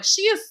music. Like,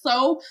 she is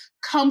so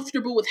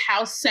comfortable with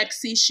how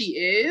sexy she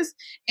is.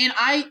 And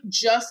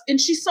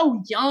she's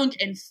so young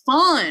and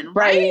fun,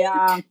 right?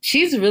 Yeah.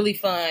 She's really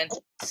fun.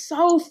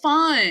 So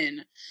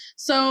fun.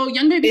 So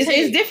young baby Tay.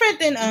 It's different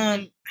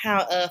than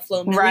how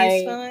Flo Milli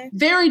is fun.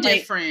 Very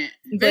different.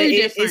 Very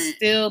different. It's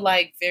still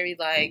like very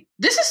like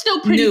this is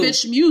still pretty new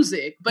bitch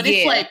music, but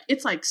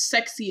it's like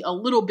sexy, a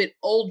little bit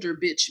older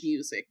bitch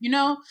music,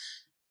 Yeah.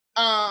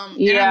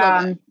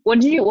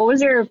 What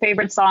was your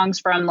favorite songs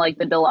from like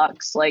the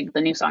deluxe, like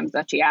the new songs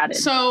that she added?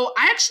 So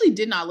I actually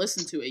did not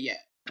listen to it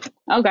yet.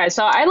 Okay,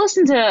 so I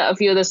listened to a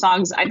few of the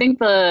songs. I think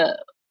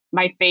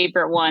my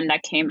favorite one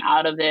that came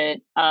out of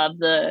it, of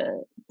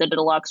the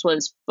deluxe,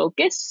 was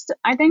Focused,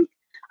 I think.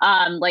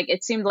 Like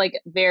it seemed like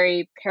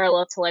very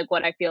parallel to like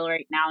what I feel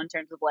right now in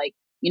terms of like,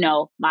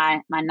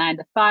 my 9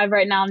 to 5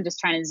 right now. I'm just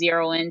trying to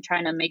zero in,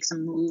 trying to make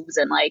some moves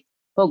and like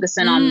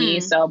focusing on me.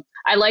 So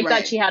I like that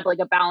Right. she had like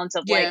a balance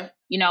of Yeah. like,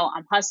 you know,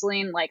 I'm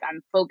hustling, like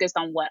I'm focused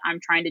on what I'm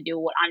trying to do,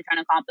 what I'm trying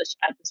to accomplish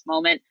at this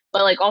moment.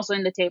 But like also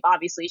in the tape,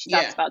 obviously she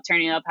talks about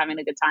turning up, having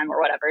a good time or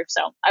whatever.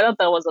 So I thought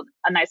that was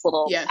a nice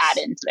little add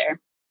into there.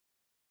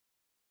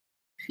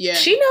 Yeah.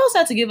 She knows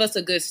how to give us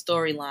a good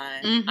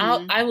storyline.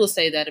 I will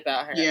say that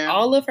about her. Yeah.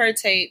 All of her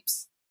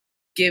tapes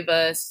give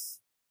us,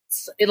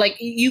 like,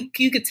 you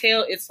could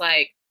tell it's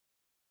like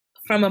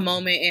from a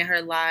moment in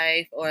her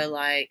life, or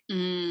like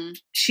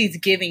she's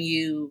giving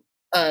you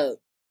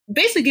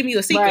basically giving you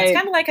a sequence,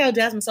 kind of like how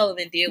Jasmine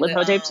Sullivan did with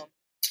Hotels.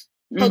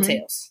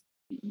 Hotels.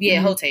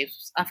 Yeah,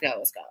 Hotels. I forgot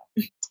what it's called.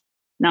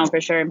 No, for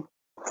sure.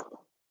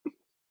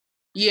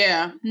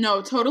 Yeah,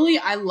 no, totally.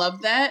 I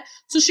love that.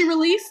 So she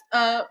released,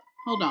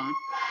 hold on.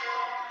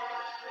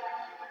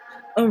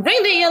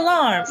 Ring the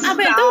alarm. I've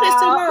been through this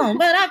too long,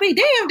 but I'll be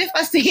damned if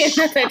I see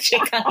another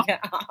chick on your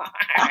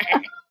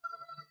arm.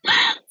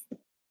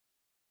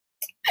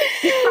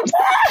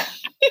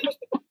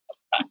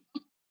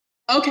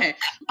 Okay.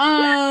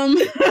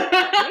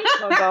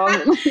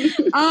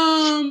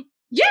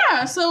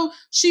 Yeah, so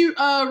she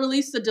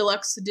released the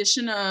deluxe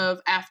edition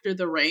of After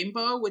the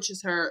Rainbow, which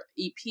is her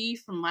EP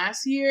from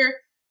last year.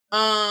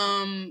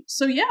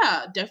 So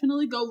yeah,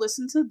 definitely go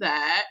listen to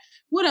that.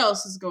 What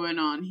else is going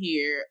on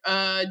here?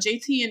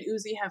 JT and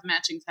Uzi have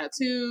matching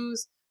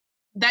tattoos.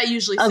 That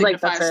usually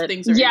signifies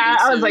things are ending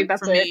I was like,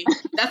 that's for me.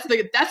 That's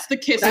the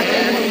kiss of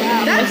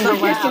death. That's the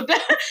kiss of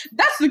death.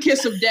 That's the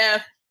kiss of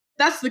death.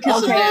 That's the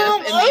kiss of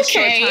death.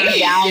 Okay.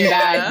 Down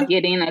guys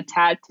getting a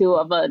tattoo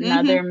of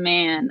another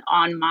man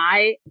on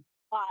my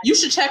body. You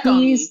should check on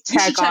me.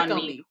 Check on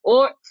me.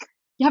 Or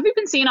have you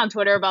been seeing on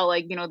Twitter about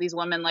like, you know, these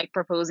women like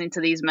proposing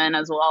to these men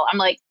as well? I'm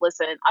like,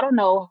 listen, I don't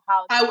know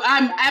how.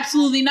 I'm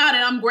absolutely not,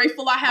 and I'm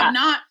grateful I have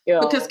not.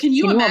 Because can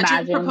you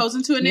imagine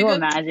proposing to a nigga? Can you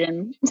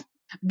imagine?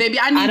 Baby,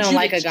 I don't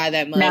like a guy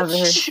that much. Never.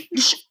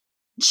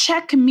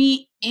 Check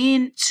me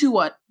into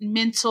a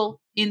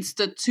mental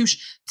institution.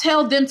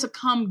 Tell them to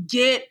come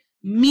get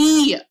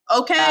me,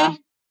 okay?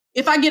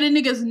 If I get a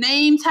nigga's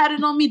name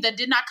tatted on me that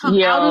did not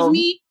come out of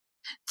me,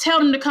 tell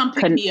them to come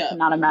pick me up.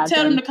 Cannot imagine.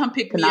 Tell them to come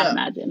pick me up.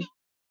 Imagine.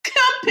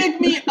 Come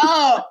pick me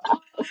up.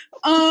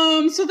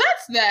 So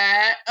that's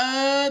that.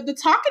 The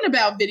Talking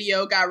About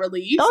video got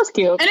released. That was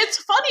cute. And it's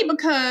funny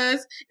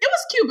because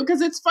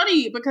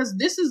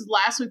this is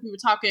last week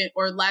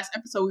last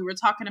episode we were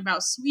talking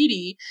about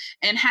Sweetie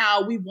and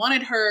how we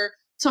wanted her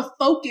to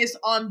focus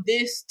on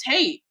this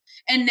tape.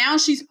 And now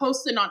she's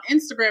posting on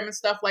Instagram and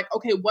stuff like,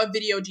 okay, what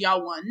video do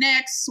y'all want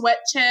next? Sweat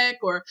Check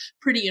or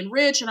Pretty and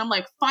Rich? And I'm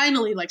like,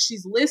 finally, like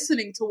she's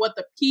listening to what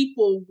the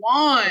people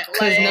want.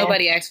 Because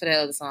nobody asked for that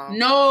other song.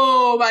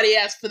 Nobody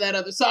asked for that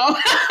other song.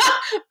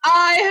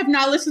 I have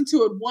not listened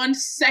to it one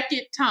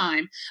second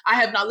time. I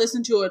have not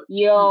listened to it.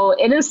 Yo,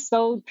 it is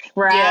so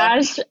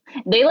trash. Yeah.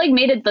 They like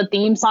made it the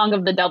theme song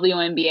of the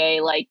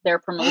WNBA, like their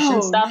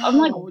promotion stuff. No. I'm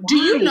like, why? Do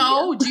you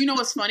know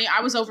what's funny?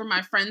 I was over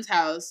my friend's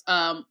house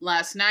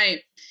last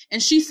night.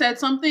 And she said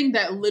something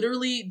that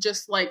literally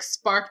just like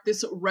sparked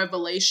this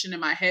revelation in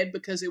my head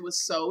because it was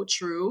so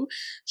true.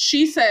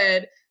 She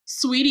said,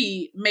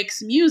 Sweetie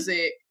makes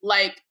music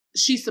like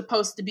she's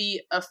supposed to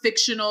be a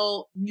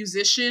fictional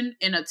musician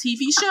in a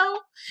TV show.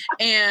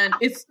 And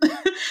it's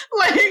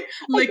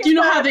like you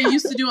know how they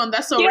used to do on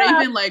That's So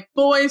Raven, like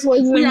boys,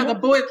 we are the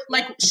boys.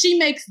 Like she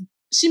makes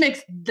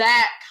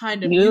that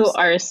kind of music. You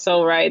are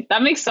so right.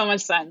 That makes so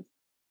much sense.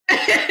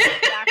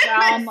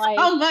 Background, like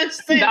so much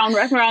sense.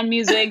 Background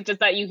music just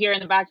that you hear in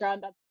the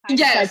background. That's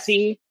kind of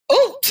sexy.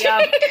 Oh,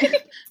 yeah.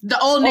 The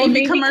Old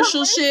Navy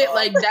commercial shit.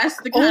 Like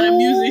that's the kind of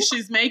music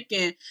she's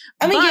making.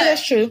 I mean, yeah,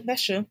 that's true.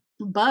 That's true.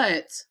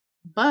 But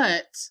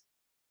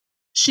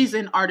she's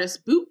in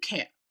artist boot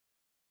camp,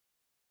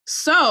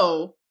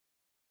 so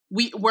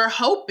we're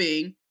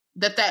hoping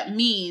that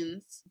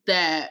means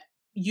that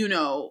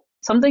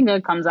something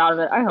good comes out of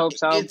it. I hope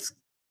so. It's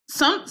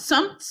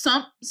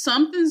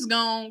something's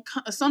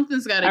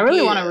got to. I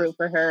really want to root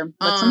for her,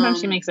 but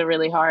sometimes she makes it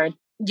really hard.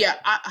 Yeah,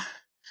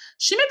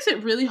 she makes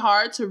it really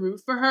hard to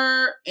root for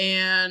her,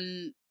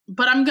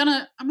 but I'm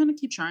gonna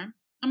keep trying.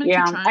 Keep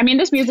trying. I mean,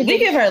 this music. We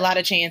give her a lot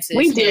of chances.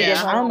 We do.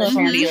 Yeah, I don't know if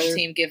our other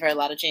team give her a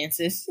lot of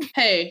chances.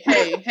 Hey.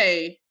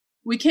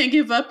 We can't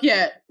give up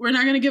yet. We're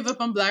not gonna give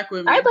up on Black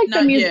women. I like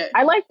the music. Yet.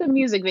 I like the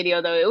music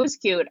video though. It was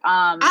cute.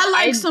 I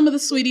like some of the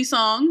Sweetie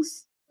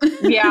songs.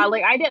 Yeah,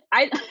 like I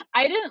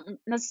didn't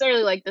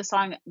necessarily like the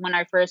song when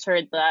I first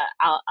heard the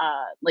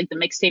like the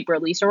mixtape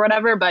release or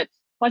whatever, but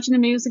watching the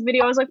music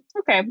video I was like,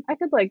 okay, I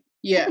could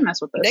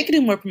mess with this. They could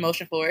do more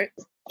promotion for it.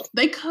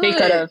 They could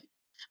have.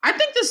 I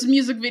think this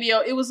music video,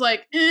 it was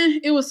like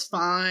it was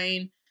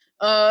fine.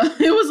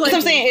 It was like,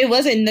 I'm saying, it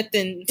wasn't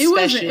nothing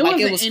special. It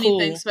wasn't was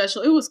anything cool.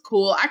 special. It was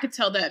cool. I could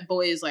tell that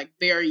boy is like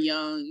very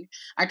young.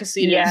 I could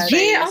see it in his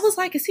face. Yeah, I was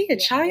like, is he a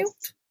child?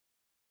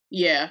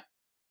 Yeah.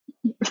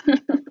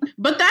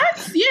 But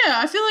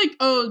I feel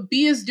like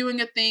B is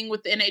doing a thing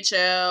with the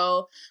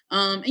NHL.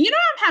 And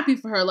I'm happy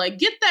for her. Like,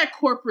 get that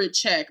corporate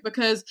check,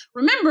 because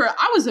remember,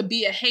 I was a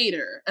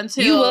hater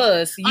until you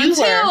were.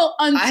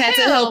 I had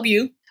to help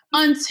you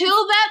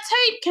until that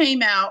tape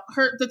came out,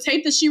 the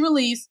tape that she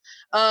released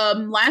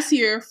last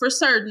year for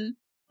certain,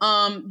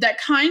 that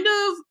kind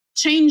of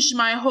changed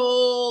my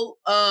whole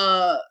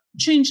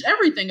changed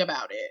everything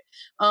about it.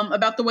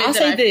 About the way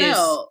that I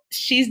felt.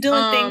 She's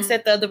doing things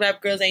that the other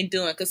rap girls ain't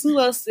doing, because who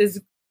else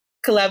is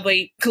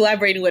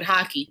collaborating with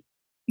Hockey?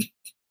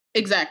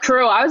 Exactly.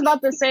 True. I was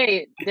about to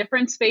say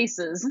different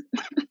spaces.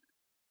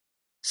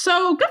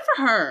 So good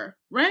for her,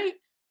 right?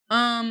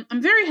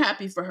 I'm very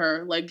happy for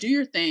her. Like, do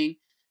your thing.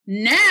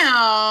 Now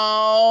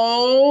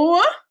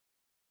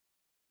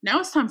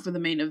it's time for the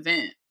main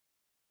event,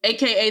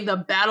 aka the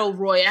Battle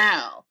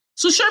Royale.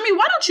 So Shermie,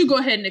 why don't you go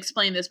ahead and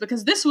explain this,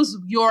 because this was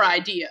your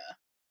idea.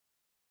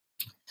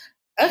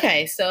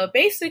 Okay, so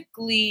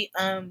basically,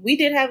 we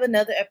did have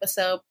another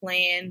episode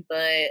planned,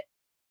 but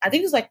I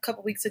think it was like a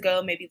couple weeks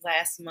ago, maybe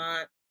last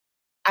month.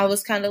 I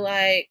was kind of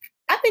like,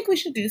 I think we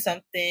should do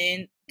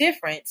something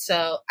different.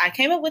 So I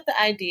came up with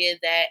the idea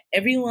that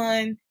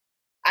everyone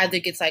either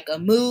gets like a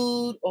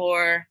mood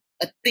or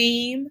a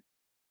theme,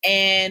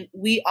 and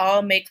we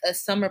all make a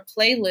summer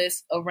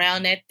playlist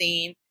around that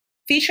theme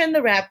featuring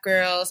the rap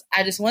girls.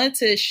 I just wanted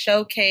to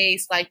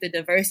showcase like the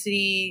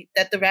diversity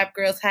that the rap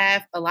girls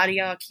have. A lot of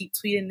y'all keep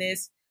tweeting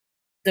this.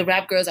 The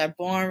rap girls are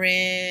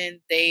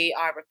boring. They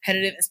are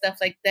repetitive and stuff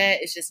like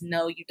that. It's just,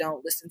 no, you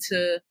don't listen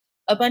to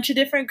a bunch of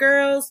different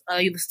girls.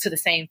 You listen to the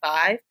same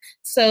 5.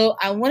 So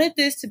I wanted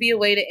this to be a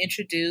way to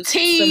introduce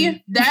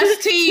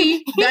That's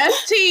T.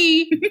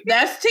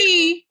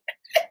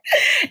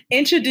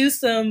 Introduce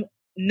some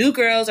new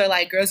girls, or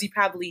like girls you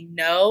probably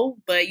know,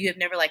 but you have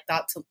never like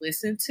thought to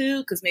listen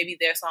to, because maybe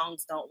their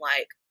songs don't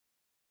like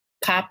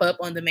pop up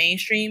on the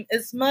mainstream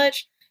as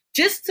much.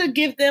 Just to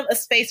give them a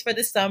space for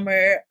the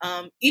summer.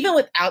 Even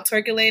without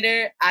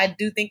Twerkulator, I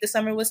do think the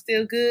summer was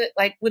still good.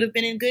 Like, would have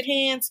been in good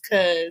hands,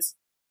 because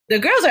the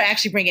girls are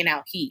actually bringing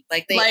out heat.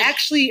 Like, they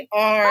actually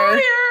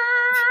are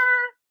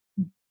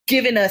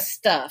giving us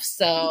stuff.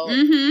 So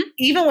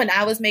even when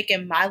I was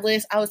making my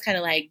list, I was kind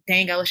of like,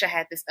 dang, I wish I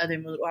had this other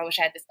mood, or I wish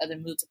I had this other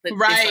mood to put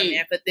this on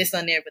there, put this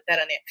on there, put that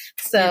on there.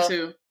 So me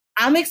too.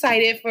 I'm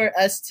excited for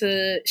us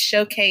to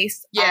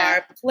showcase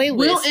our playlist.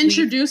 We'll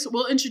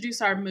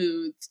introduce our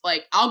moods.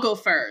 Like, I'll go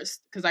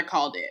first because I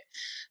called it.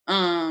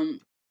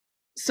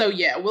 So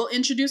yeah, we'll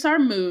introduce our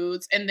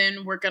moods, and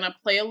then we're gonna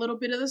play a little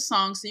bit of the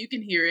song so you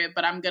can hear it,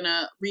 but I'm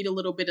gonna read a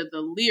little bit of the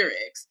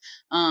lyrics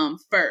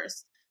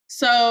first.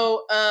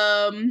 So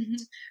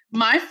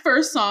my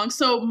first song,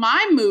 so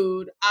my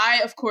mood,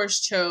 I of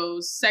course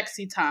chose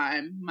Sexy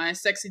Time, my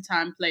Sexy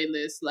Time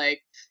playlist.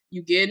 Like,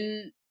 you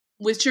getting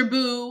with your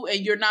boo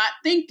and you're not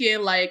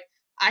thinking like,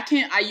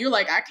 you're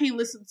like, I can't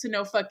listen to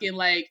no fucking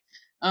like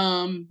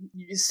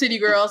City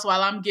Girls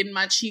while I'm getting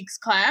my cheeks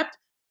clapped.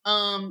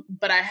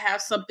 But I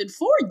have something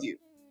for you.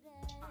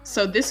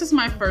 So this is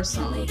my first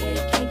song.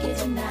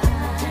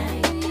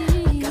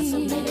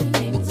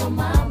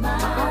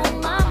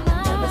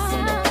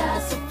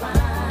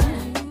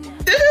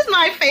 This is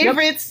my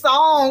favorite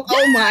song.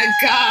 Oh my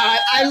God.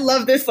 I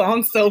love this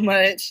song so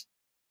much.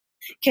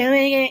 Can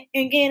we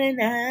get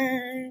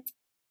enough?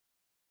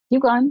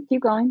 Keep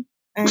going.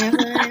 I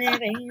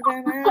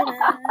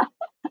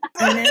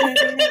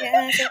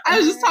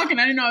was just talking.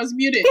 I didn't know I was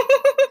muted.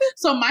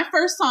 So my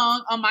first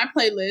song on my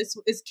playlist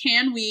is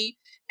Can We,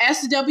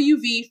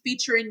 SWV,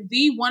 featuring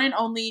the one and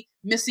only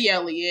Missy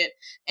Elliott.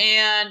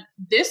 And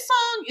this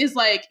song is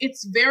like,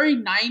 it's very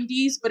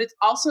 90s, but it's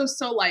also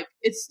so like,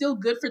 it's still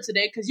good for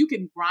today because you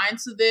can grind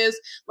to this.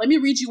 Let me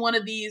read you one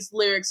of these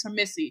lyrics from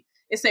Missy.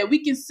 It said,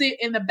 we can sit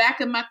in the back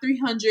of my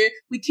 300.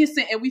 We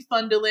kissing and we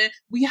fondling.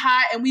 We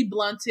high and we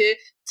blunted.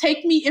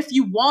 Take me if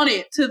you want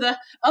it to the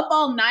up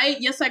all night.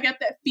 Yes, I got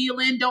that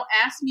feeling. Don't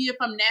ask me if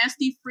I'm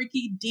nasty,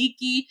 freaky,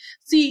 deaky.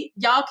 See,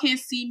 y'all can't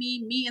see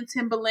me. Me and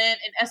Timbaland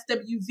and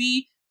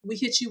SWV. We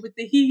hit you with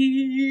the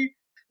hee.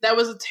 That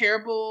was a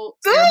terrible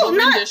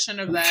rendition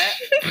of that.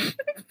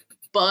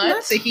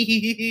 But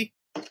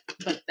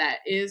that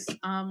is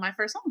my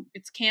first song.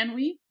 It's Can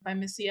We by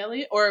Missy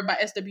Elliott, or by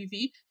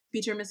SWV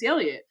featuring Missy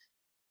Elliott.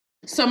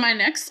 So my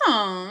next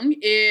song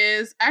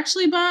is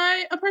actually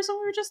by a person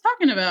we were just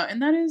talking about,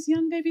 and that is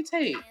Young Baby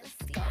Tate.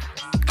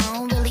 I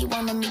don't really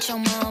want to meet your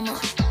mama.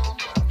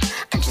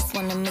 I just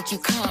want to make you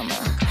calmer.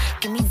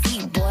 Give me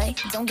V, boy.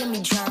 Don't give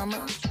me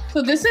drama.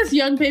 So this is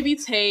Young Baby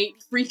Tate,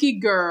 Freaky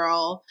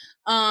Girl.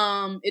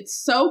 It's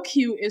so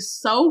cute. It's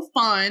so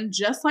fun,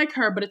 just like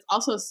her, but it's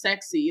also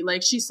sexy.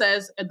 Like she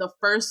says, the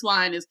first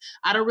line is,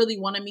 I don't really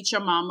want to meet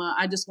your mama.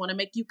 I just want to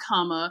make you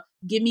comma.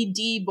 Give me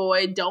D,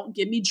 boy. Don't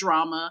give me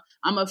drama.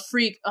 I'm a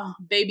freak. Oh,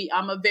 baby,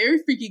 I'm a very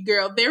freaky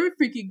girl. Very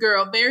freaky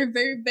girl. Very,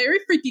 very, very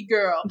freaky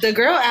girl. The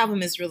Girl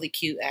album is really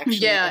cute, actually.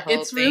 Yeah,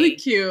 it's really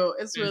cute.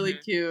 It's really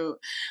cute.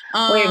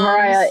 Wait,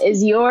 Mariah,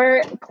 is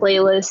your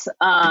playlist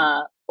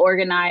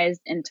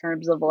organized in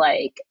terms of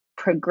like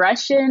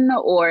progression,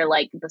 or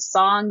like the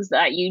songs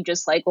that you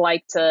just like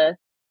to,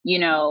 you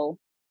know,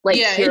 Like,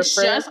 yeah, it's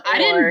just I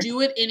didn't do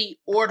it any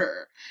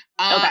order.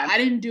 Okay. I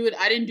didn't do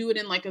it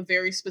in like a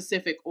very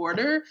specific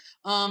order.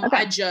 Okay.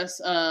 I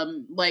just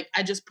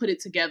I just put it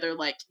together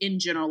like in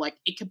general, like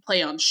it could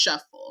play on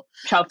shuffle.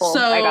 So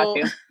I got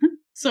you.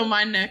 So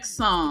my next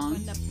song,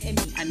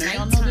 I know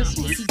y'all know this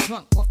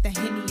one.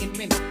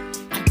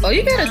 Oh,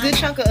 you got a good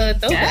chunk of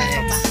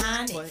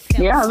throwbacks.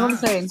 Yeah, I was gonna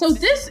say. So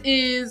this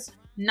is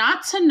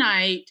Not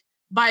Tonight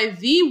by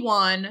the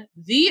one,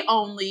 the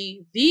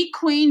only, the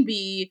Queen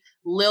Bee,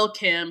 Lil'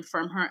 Kim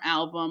from her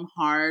album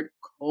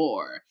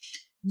Hardcore.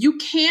 You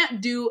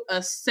can't do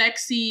a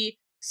sexy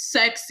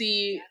sex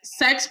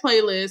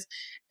playlist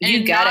and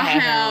You gotta not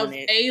have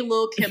a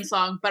Lil' Kim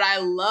song. But I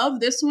love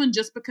this one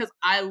just because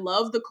I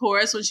love the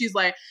chorus when she's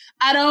like,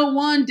 I don't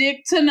want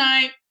dick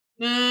tonight.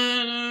 Na,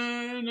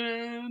 na,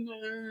 na,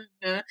 na,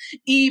 na.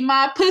 Eat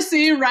my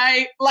pussy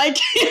right. Like,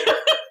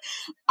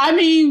 I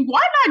mean,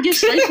 why not get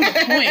straight to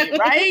the point,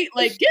 right?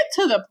 Like, get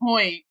to the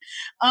point.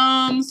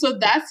 So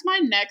that's my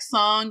next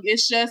song.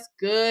 It's just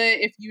good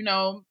if you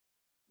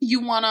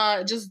want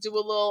to just do a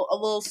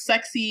little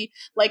sexy,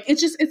 like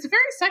it's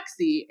very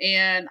sexy,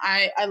 and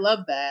I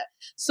love that.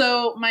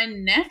 So my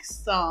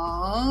next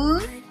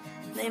song,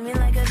 Play me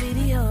like a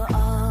video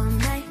all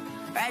night.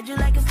 Ride you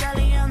like a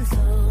stallion,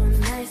 so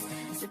nice.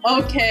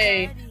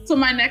 okay, so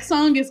my next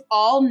song is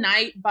All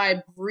Night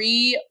by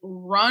Bree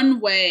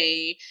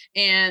Runway,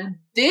 and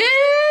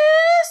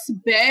this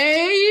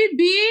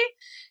baby,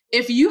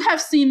 if you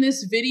have seen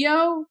this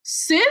video,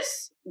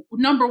 sis,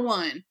 number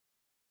one,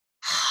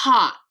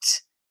 hot.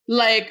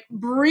 Like,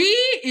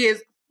 Bree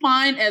is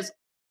fine as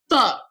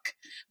fuck.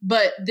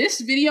 But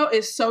this video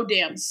is so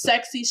damn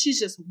sexy. She's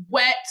just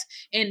wet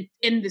and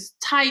in this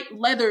tight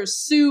leather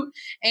suit.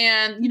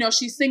 And,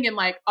 she's singing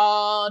like,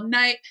 all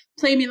night,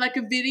 play me like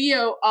a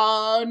video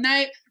all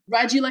night,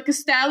 ride you like a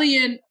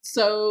stallion,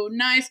 so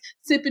nice,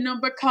 sipping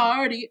on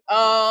Bacardi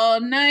all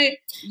night.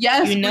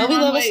 Yes, we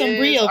love us some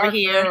Bree over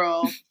here.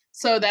 Girl.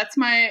 So that's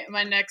my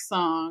next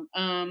song.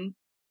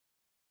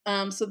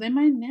 So then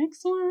my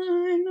next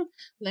one,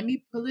 let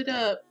me pull it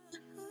up.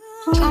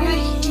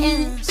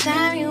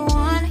 Anytime you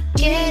wanna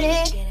get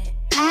it,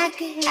 I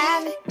could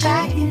have it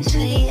back into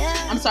you.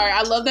 I'm sorry,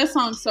 I love that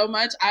song so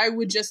much. I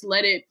would just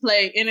let it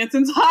play in its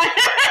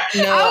entirety.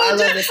 No, I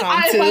love this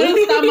song too. If I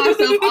don't stop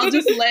myself, I'll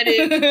just let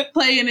it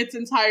play in its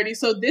entirety.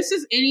 So this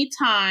is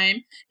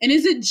Anytime. And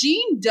is it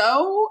Jane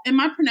Doe? Am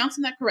I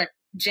pronouncing that correct?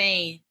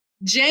 Jane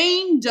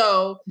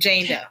Doe.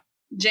 Jane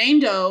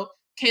Doe,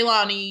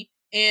 Kehlani,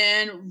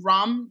 and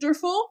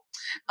Wonderful.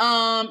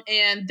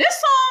 And this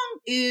song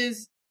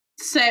is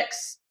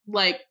sex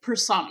like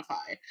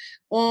personified.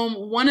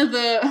 One of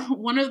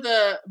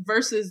the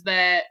verses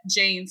that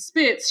Jane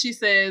spits, she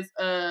says,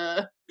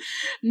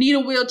 need a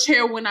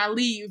wheelchair when I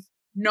leave,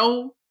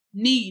 no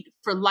need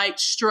for light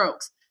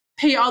strokes.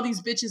 Pay all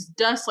these bitches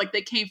dust like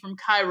they came from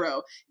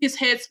Cairo. His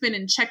head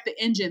spinning, check the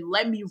engine,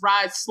 let me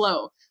ride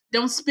slow.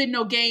 Don't spit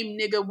no game,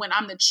 nigga, when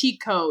I'm the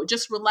cheat code.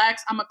 Just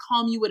relax, I'ma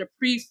calm you with a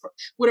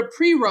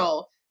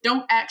pre-roll.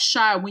 Don't act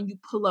shy when you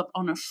pull up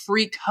on a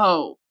freak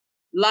hoe.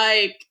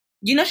 Like,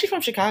 she's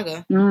from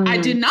Chicago. I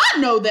did not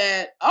know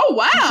that. Oh,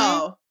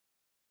 wow.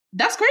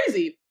 That's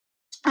crazy.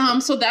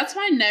 So that's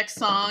my next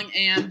song,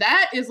 and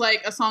that is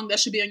like a song that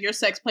should be on your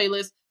sex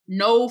playlist.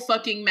 No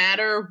fucking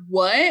matter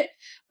what.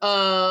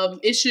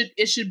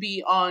 It should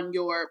be on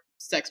your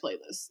sex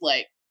playlist.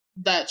 Like,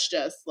 that's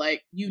just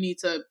like, you need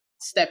to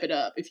step it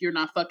up if you're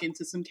not fucking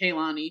to some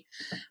Kehlani.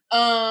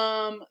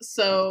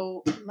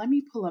 So let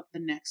me pull up the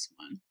next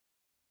one.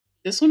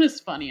 This one is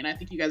funny, and I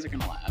think you guys are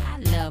gonna laugh. I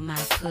love my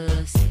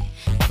pussy.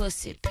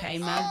 Pussy pay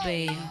my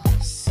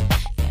bills.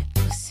 That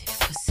pussy.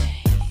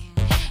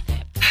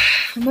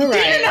 Mariah. Do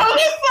you know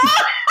this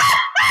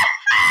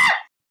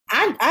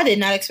song? I did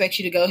not expect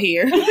you to go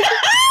here.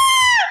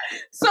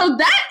 So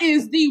that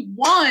is the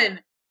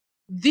one,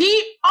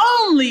 the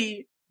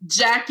only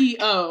Jackie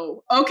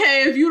O.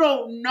 Okay, if you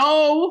don't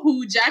know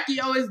who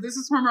Jackie O is, this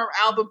is from her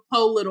album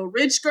Po Little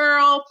Rich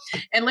Girl.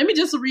 And let me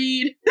just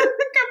read a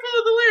couple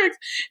of the lyrics.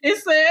 It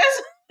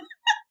says,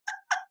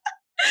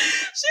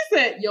 she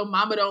said, yo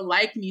mama don't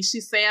like me.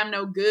 She say I'm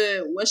no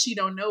good. What she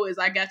don't know is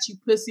I got you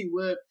pussy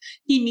whooped.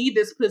 He need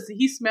this pussy.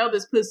 He smell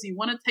this pussy.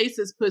 Wanna taste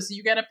this pussy.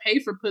 You gotta pay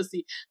for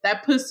pussy.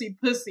 That pussy.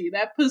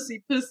 That pussy.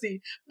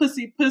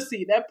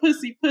 That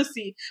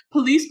pussy.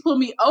 Police pull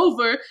me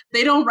over.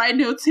 They don't write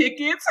no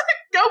tickets.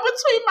 Go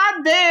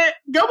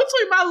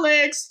between my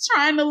legs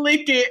trying to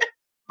lick it.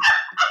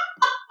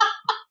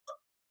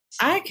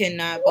 I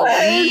cannot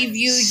believe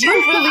you. You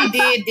really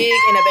did dig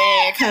in a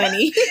bag,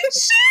 honey.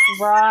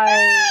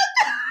 Right.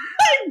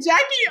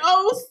 Jackie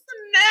O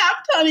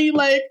snapped, honey.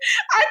 Like,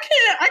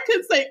 I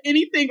couldn't say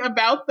anything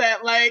about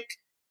that. Like,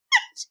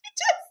 she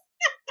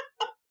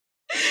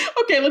just...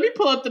 Okay, let me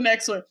pull up the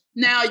next one.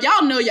 Now,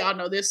 y'all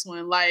know this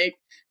one. Like,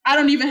 I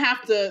don't even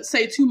have to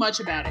say too much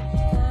about it.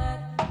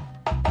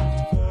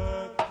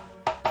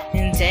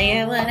 And tell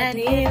you what I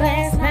did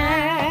last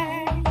night.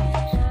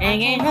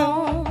 And came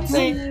home.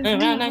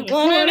 Around the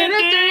corner to 3.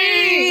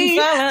 See,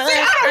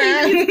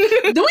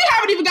 we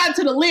haven't even gotten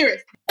to the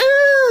lyrics.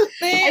 Ooh,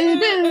 There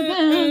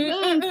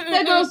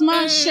goes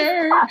my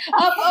shirt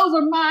up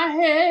over my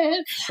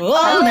head. Oops,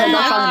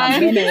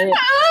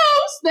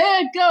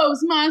 there goes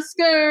my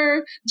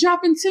skirt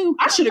dropping to.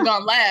 I should have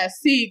gone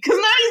last. See, because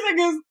now these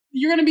niggas,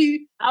 you're gonna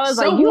be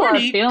so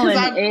horny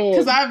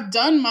because I've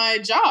done my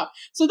job.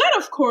 So that,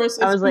 of course, is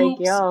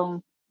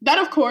That,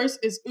 of course,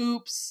 is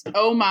 "Oops,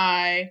 Oh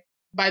My"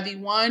 by the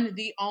one,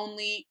 the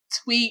only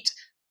Tweet,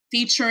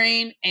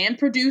 featuring and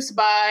produced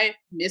by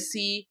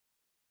Missy,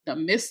 the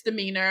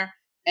misdemeanor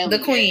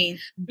Elliott. The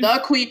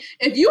Queen.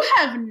 If you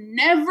have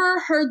never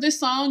heard this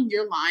song,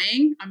 you're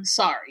lying. I'm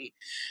sorry.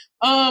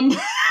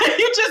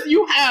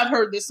 You have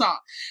heard this song.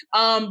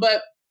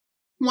 But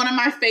one of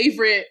my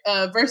favorite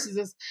verses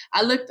is,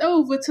 I looked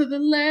over to the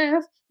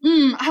left.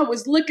 I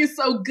was looking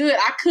so good,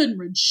 I couldn't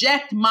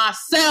reject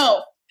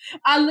myself.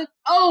 I looked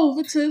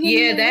over to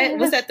the left.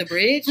 Was that the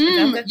bridge?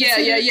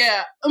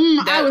 Yeah.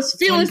 I was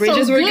feeling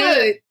so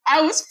good.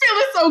 I was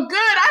feeling so good,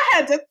 I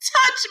had to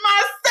touch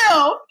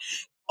myself.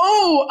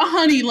 Oh,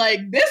 honey, like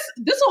this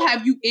will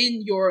have you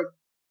in your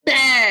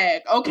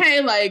bag,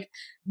 okay? Like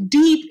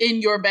deep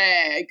in your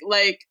bag.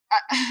 Like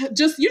you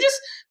just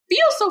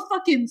feel so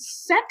fucking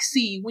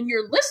sexy when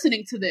you're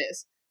listening to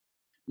this.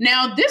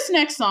 Now, this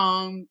next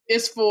song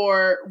is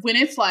for when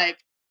it's like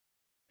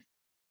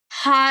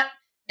hot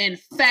and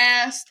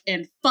fast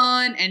and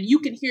fun, and you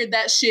can hear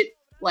that shit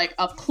like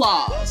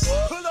applause.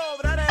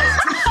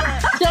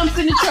 Dumps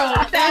in the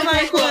trunk. That's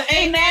like, well,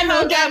 ain't that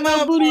no got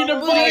my booty to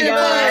booty to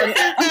booty.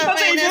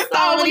 I just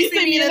thought when you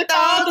see me in the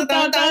thong.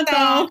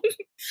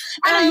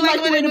 I know you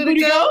like the way the booty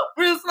go.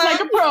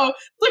 Like a pro.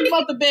 Flip him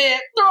off the bed,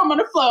 throw him on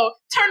the floor,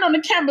 turn on the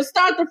camera,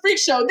 start the freak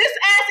show. This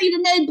ass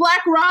even made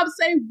Black Rob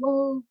say,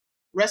 whoa.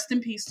 Rest in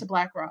peace to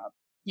Black Rob.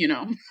 You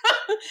know,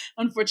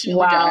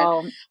 unfortunately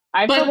died.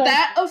 I feel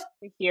like to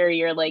hear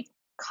your like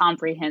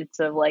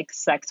comprehensive like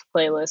sex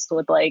playlist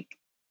with like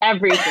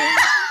everything.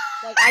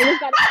 Like I just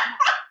got,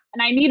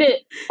 and I need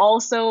it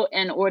also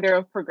in order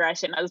of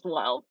progression as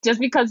well,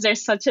 just because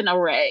there's such an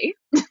array.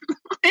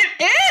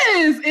 It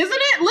is, isn't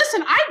it?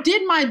 Listen, I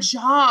did my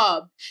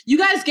job. You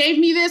guys gave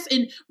me this,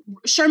 and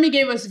Shermie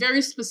gave us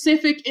very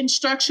specific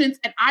instructions,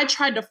 and I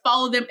tried to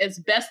follow them as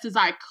best as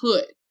I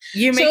could.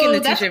 You're making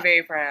the teacher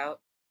very proud.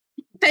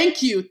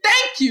 Thank you.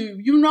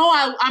 You know,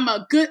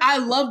 I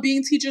love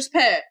being teacher's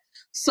pet.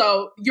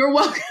 So you're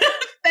welcome.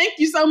 Thank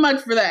you so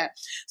much for that.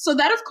 So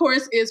that, of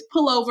course, is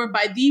Pull Over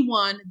by the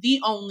one,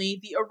 the only,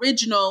 the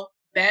original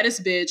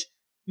baddest bitch,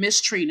 Miss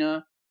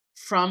Trina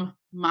from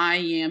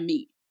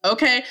Miami.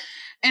 Okay?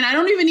 And I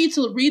don't even need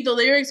to read the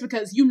lyrics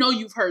because you know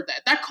you've heard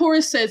that. That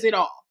chorus says it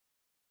all.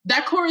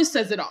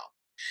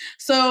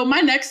 So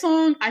my next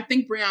song, I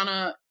think,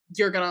 Brianna,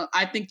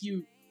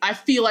 I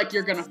feel like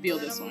you're gonna feel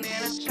this one.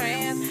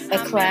 A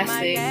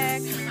classic.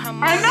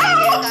 I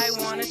know!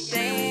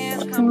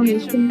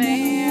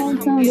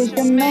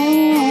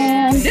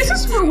 This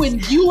is for when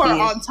you are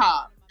on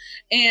top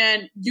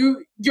and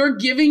you're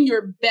giving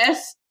your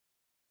best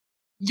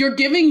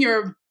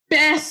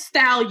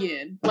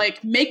stallion,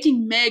 like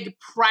making Meg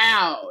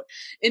proud.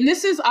 And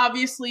this is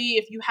obviously,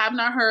 if you have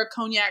not heard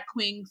Cognac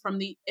Queen from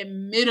the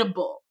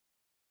inimitable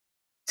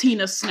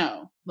Tina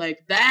Snow,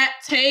 like that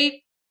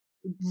tape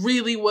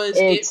really was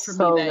it for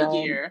me that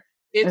year.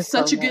 It's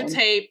such a good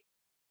tape.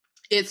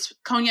 It's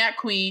Cognac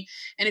Queen,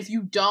 and if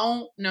you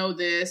don't know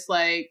this,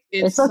 like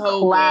it's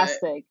so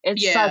classic. Good.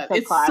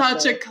 It's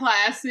such a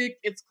classic.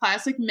 It's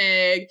classic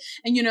Meg,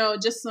 and you know,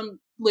 just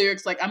some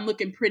lyrics like "I'm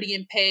looking pretty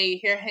in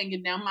pay, hair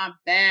hanging down my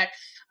back.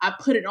 I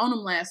put it on him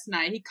last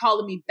night. He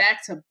calling me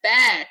back to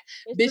back.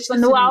 Bitch, the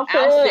new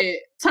outfit.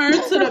 Turn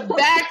to the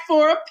back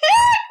for a pic,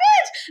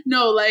 bitch."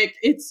 No, like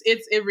it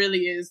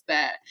really is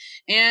that.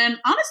 And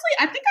honestly,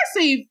 I think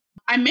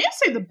I may have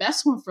saved the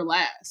best one for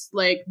last.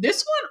 Like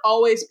this one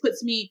always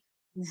puts me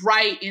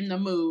right in the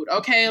mood.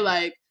 Okay,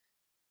 like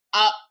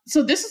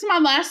so this is my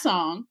last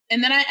song,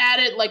 and then I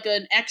added like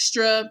an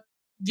extra,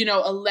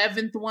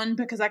 11th one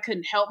because I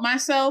couldn't help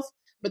myself.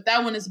 But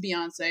that one is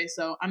Beyonce,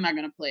 so I'm not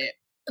gonna play it.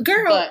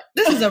 Girl,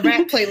 this is a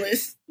rap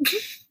playlist.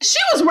 She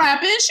was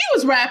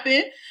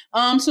rapping.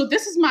 So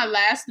this is my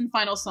last and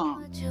final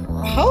song.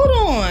 Hold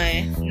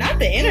on. Not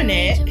the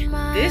internet.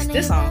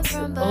 This song.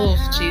 Oh,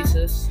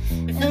 Jesus.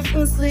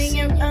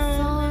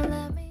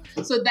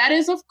 So that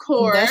is, of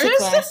course. That's a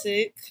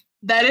classic.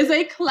 That is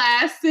a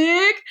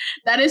classic.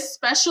 That is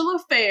Special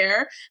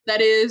Affair.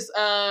 That is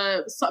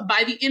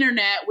by the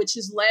internet, which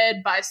is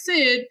led by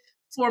Sid,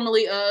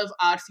 formerly of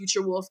Odd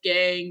Future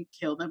Wolfgang,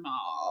 Kill Them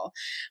All.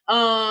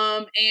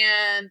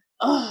 And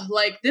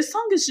like this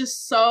song is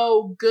just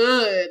so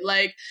good.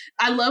 Like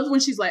I love when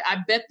she's like, I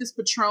bet this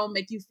Patron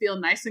make you feel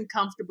nice and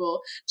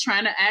comfortable.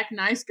 Trying to act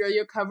nice, girl,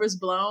 your cover's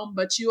blown,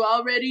 but you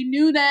already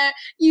knew that.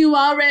 This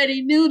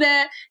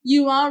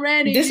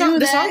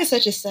song is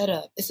such a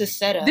setup. It's a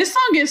setup. This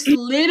song is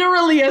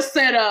literally a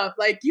setup.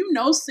 Like,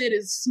 Sid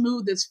is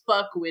smooth as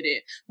fuck with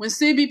it. When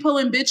Sid be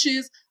pulling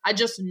bitches, I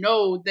just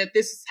know that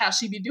this is how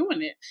she be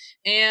doing it.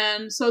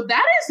 And so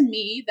that is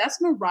me.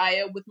 That's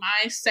Mariah with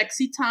my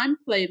Sexy Time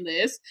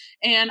playlist.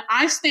 And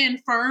I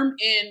stand firm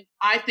in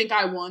I think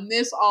I won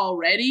this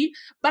already,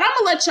 but I'm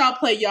gonna let y'all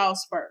play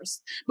y'all's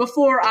first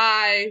before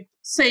I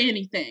say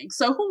anything.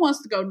 So who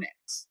wants to go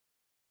next?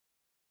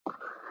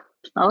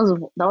 That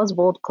was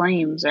bold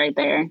claims right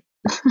there.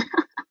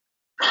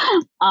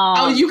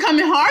 Oh, you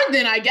coming hard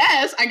then, I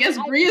guess. I guess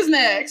Bree is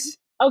next.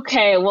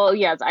 Okay, well,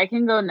 yes, I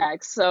can go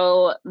next.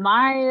 So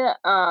my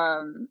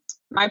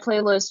my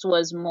playlist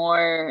was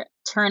more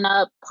turn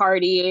up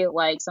party,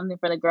 like something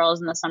for the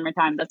girls in the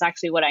summertime. That's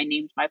actually what I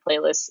named my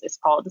playlist. It's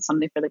called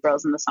Something for the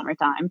Girls in the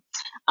Summertime.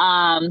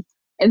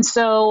 And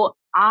so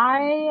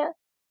I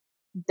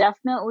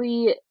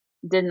definitely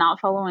did not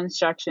follow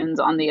instructions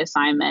on the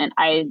assignment.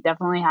 I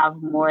definitely have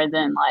more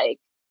than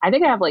I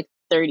think I have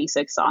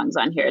 36 songs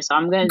on here. So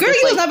I'm going to Girl,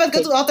 you was not about to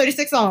go through all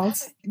 36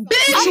 songs.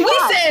 Bitch, we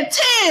said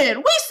 10.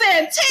 We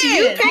said 10.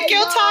 You pick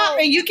your top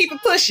and you keep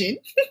it pushing.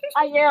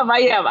 I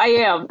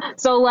am.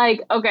 So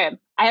okay,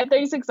 I have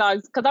 36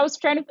 songs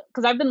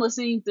because I've been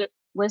listening to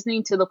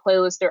the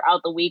playlist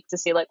throughout the week to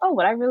see oh,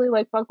 would I really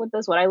fuck with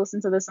this? Would I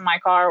listen to this in my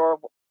car or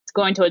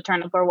going to a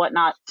turn up or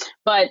whatnot?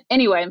 But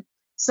anyway,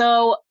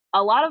 so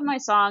a lot of my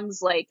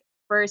songs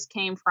first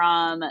came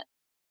from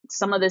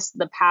some of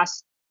the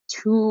past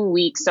 2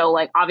 weeks. So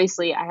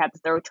obviously I had to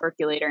throw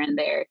Turkulator in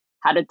there,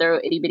 had to throw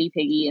Itty Bitty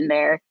Piggy in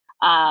there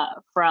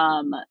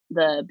from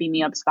the Beat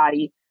Me Up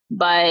Scotty.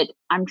 But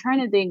I'm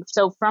trying to think.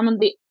 So from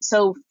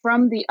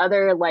the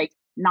other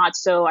not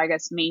so I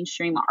guess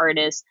mainstream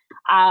artists,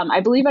 I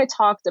believe I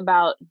talked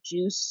about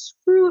Juice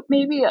Fruit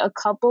maybe a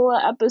couple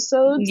of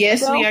episodes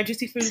Yes, ago. we are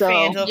Juicy Fruit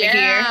fans over here.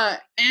 Yeah,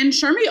 and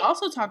Shermie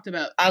also talked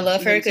about. I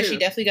love her because she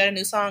definitely got a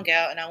new song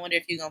out, and I wonder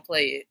if you're gonna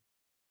play it.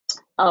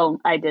 Oh,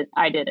 I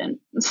didn't.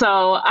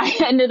 So I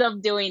ended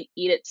up doing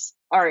it's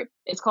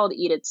called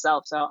Eat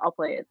Itself, so I'll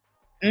play it.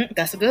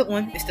 That's a good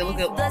one. It's still a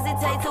good one. Does it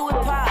take to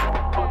it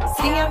pop?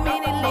 See how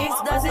many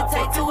links does it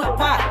take to it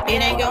pop? It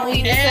ain't gonna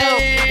eat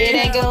itself. It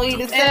ain't gonna eat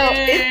itself.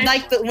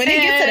 It's when they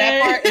get to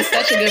that part, it's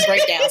such a good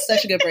breakdown.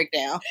 Such a good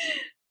breakdown.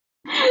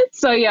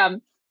 So yeah.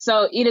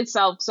 So Eat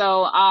Itself.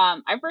 So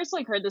I first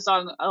heard the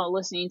song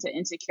listening to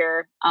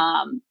Insecure.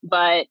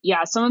 But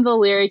yeah, some of the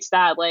lyrics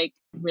that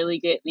really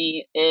get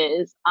me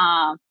is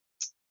all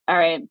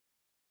right.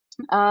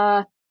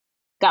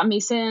 Got me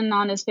sitting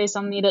on his face.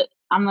 I'm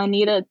gonna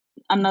need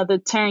another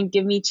turn.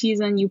 Give me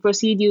cheese and you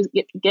proceed. You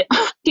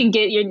can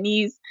get your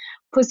knees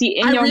pussy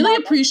in your I really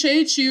mouth.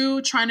 appreciate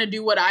you trying to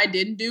do what I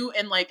didn't do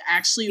and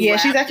actually Yeah,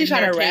 rap she's actually in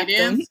trying their to rap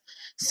cadence. them.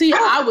 See,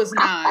 I was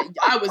not.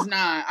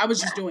 I was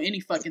just doing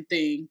any fucking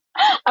thing.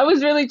 I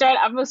was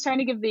trying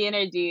to give the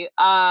energy.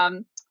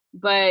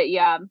 But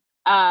yeah.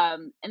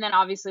 And then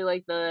obviously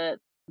the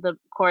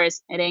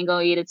chorus, it ain't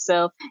gonna eat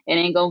itself, it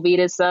ain't gonna beat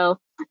itself.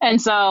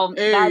 And so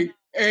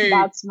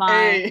that's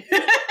my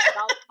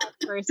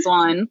first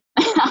one.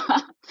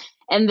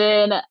 And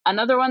then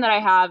another one that I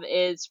have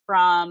is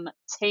from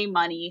Tay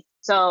Money.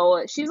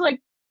 So she's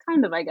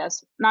kind of, I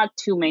guess, not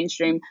too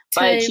mainstream,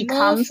 but she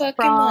comes from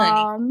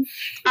Money.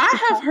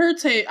 I've heard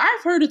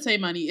of Tay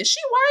Money. Is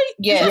she white?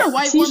 Yes. Is she a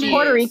white she's woman?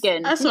 Puerto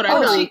Rican. That's She's what I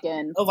Puerto thought.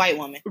 Rican. A white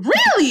woman.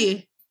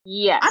 Really?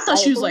 Yes. I thought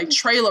she was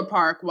trailer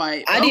park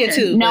white. I did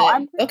too. No,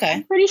 but,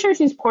 I'm pretty sure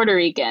she's Puerto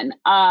Rican.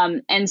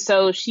 And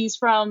so she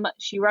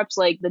reps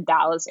the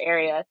Dallas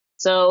area.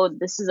 So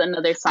this is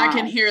another song. I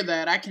can hear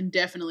that. I can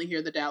definitely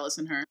hear the Dallas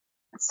in her.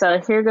 So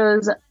here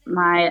goes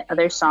my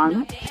other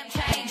song.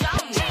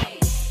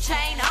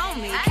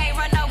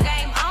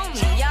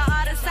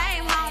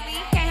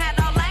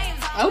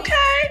 Okay.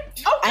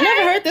 I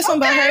never heard this one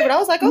by her, but I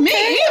was like, okay. Me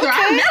either.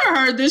 Okay. I've never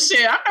heard this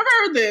shit. I've never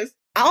heard this.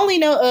 I only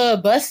know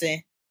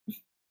Bussin'.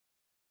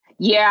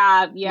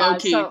 Yeah. Low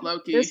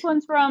key. This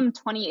one's from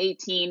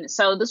 2018.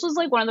 So this was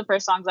one of the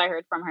first songs I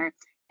heard from her,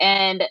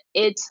 and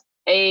it's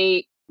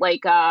a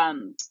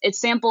it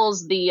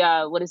samples the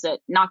what is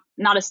it? Not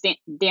a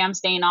damn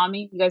stain on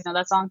me. You guys know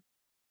that song?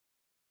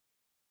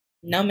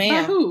 No, ma'am.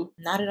 By who?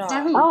 Not at all.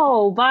 By who?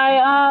 Oh,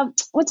 by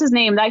what's his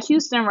name? That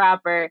Houston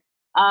rapper.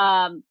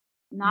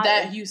 Not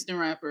that Houston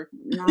rapper.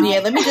 Yeah,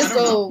 let me just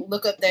go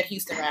look up that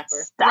Houston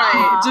rapper.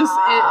 Right. Just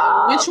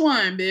which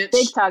one, bitch?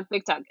 Big Tuck.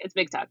 It's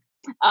Big Tuck.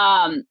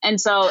 And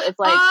so it's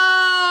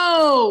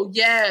oh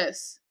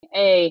yes.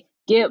 Hey,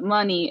 get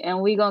money,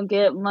 and we gonna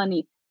get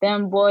money.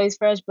 Them boys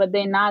fresh, but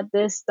they not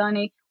this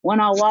stunning.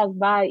 When I walk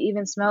by,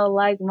 even smell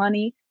like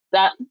money.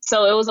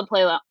 So it was a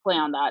play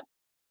on that.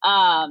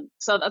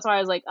 So that's why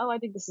I was oh, I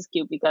think this is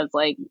cute because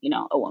a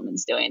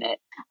woman's doing it.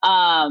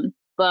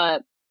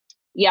 But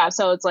yeah,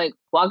 so it's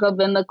walk up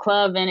in the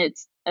club and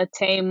it's a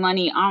Tay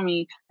Money on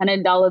me,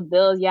 $100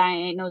 bills. Yeah, I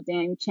ain't no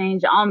damn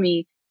change on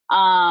me.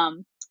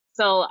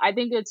 So I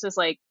think it's just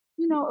a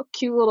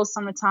cute little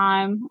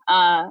summertime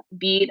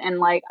beat,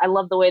 and I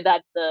love the way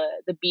that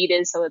the beat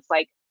is. So it's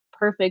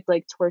perfect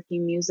twerky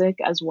music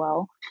as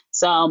well.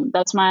 So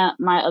that's my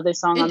other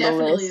song on the list. It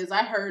definitely is.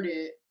 I heard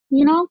it.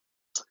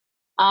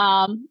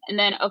 And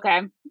then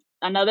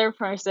another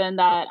person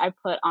that I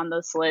put on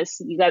this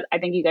list. I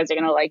think you guys are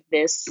gonna like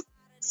this.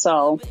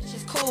 So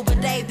my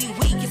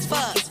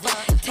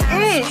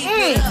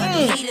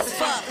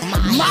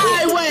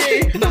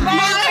way, on the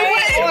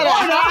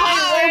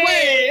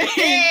highway,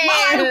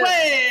 my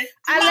way.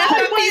 I left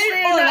my piece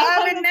in the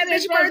oven. That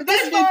bitch burnt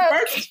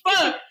as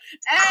fuck.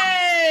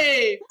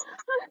 Hey.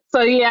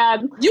 So yeah,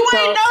 you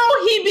ain't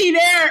know he be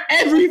there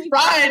every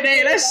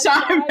Friday. That's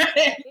Sean.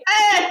 Hey.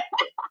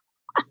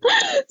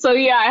 So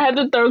yeah, I had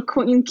to throw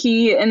Queen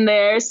Key in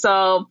there.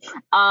 So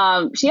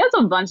she has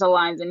a bunch of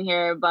lines in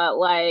here, but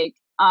like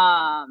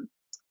my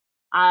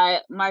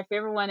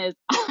favorite one is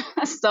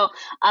so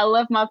I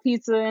left my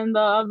pizza in the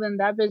oven.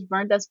 That bitch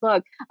burnt as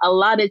fuck. A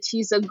lot of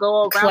cheese to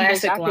go around.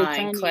 Classic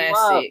line.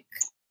 Classic.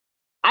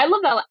 I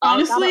love that.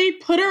 Honestly,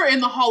 put her in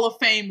the Hall of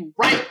Fame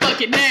right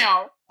fucking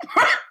now.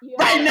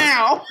 Right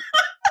now.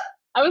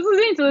 I was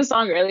listening to the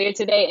song earlier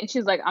today, and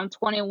she's like, "I'm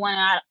 21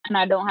 and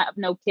I don't have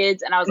no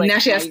kids," and I was like, "Now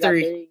she has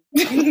 3."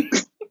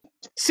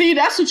 See,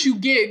 that's what you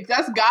get.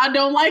 That's God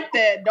don't like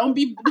that. Don't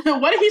be.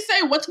 What did he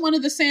say? What's one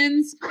of the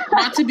sins?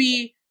 Not to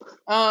be.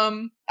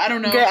 I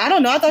don't know. Girl, I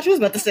don't know. I thought you was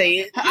about to say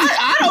it.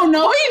 I don't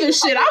know either.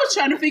 Shit, I was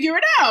trying to figure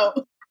it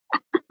out.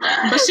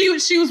 But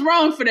she was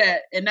wrong for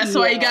that, and that's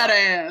why you gotta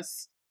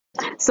ask.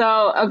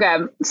 So okay,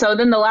 so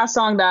then the last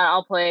song that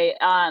I'll play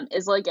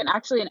is like an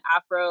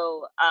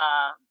Afro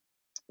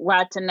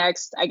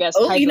Latinx, I guess.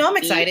 Oh, you know, I'm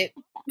excited.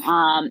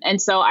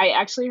 And so I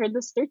actually heard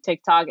this through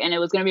TikTok, and it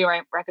was going to be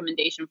a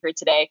recommendation for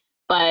today.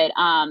 But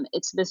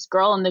it's this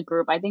girl in the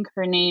group. I think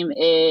her name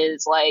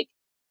is like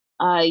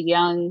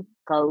Young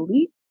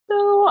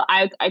Galito.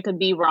 I could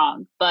be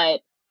wrong, but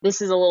this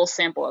is a little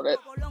sample of it.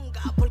 Oh,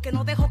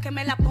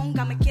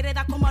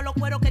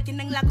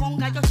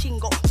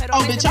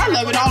 bitch, I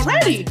love it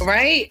already.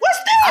 Right? What's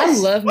this? I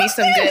love me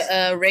some good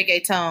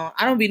reggaeton.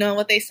 I don't be knowing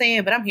what they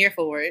saying, but I'm here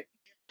for it.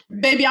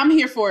 Baby, I'm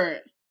here for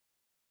it.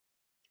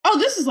 Oh,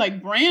 this is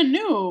like brand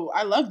new.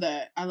 I love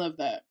that.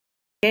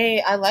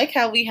 Hey, I like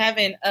how we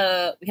haven't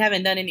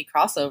done any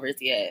crossovers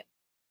yet.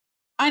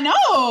 I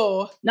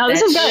know. No,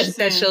 this is good.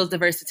 That shows the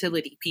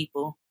versatility,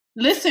 people.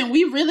 Listen,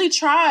 we really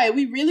try.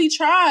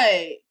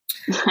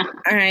 All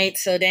right,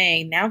 so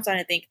dang, now I'm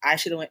starting to think I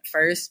should have went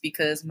first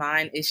because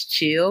mine is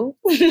chill.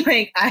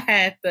 Like I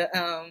had the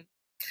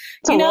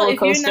it's a roller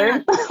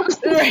coaster.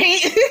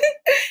 Right?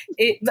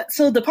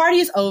 So the party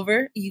is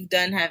over. You're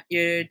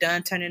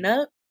done turning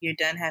up. You're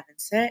done having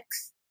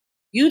sex.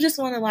 You just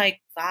want to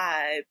like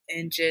vibe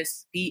and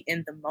just be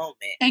in the moment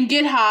and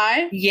get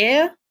high.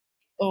 Yeah,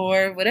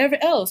 or whatever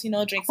else,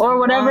 drink some or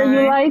whatever wine.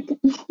 You like.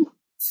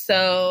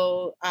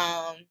 So,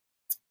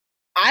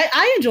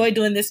 I enjoy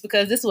doing this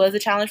because this was a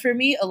challenge for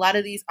me. A lot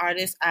of these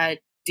artists I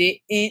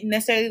didn't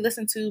necessarily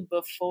listen to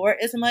before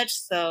as much,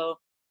 so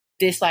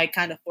this like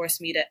kind of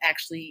forced me to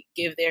actually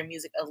give their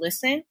music a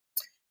listen.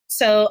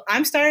 So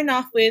I'm starting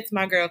off with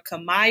my girl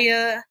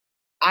Kamaya.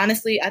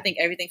 Honestly, I think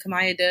everything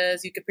Kamaya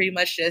does, you could pretty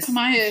much just...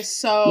 Kamaya is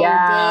so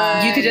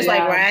good. You could just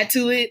like ride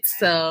to it,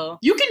 so...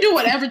 You can do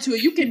whatever to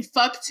it. You can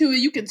fuck to it.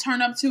 You can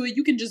turn up to it.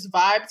 You can just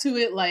vibe to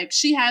it. Like,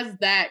 she has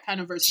that kind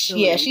of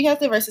versatility. Yeah, she has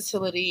the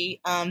versatility.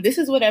 This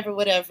is whatever.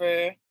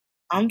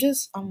 I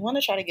want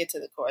to try to get to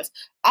the chorus.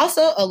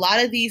 Also, a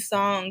lot of these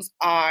songs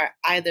are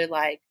either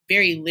like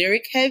very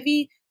lyric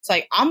heavy. It's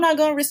like, I'm not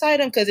going to recite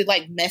them because it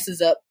like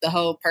messes up the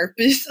whole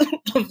purpose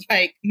of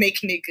like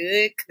making it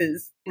good.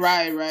 Cause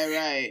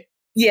Right.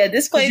 Yeah,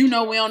 this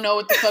playlist... we don't know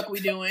what the fuck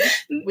we doing.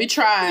 We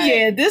try.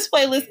 Yeah, this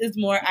playlist is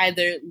more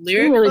either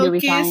lyric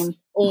focused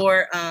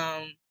or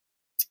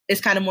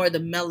it's kind of more the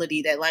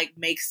melody that like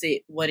makes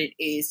it what it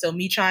is. So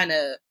me trying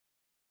to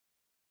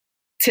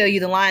tell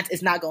you the lines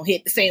is not gonna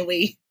hit the same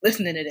way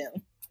listening to them.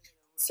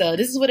 So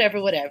this is whatever.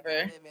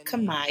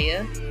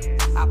 Kamaya.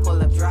 I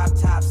pull up drop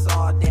tops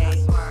all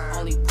day.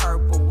 Only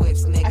purple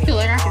whips, nigga. I feel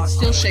like I can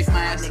still shake my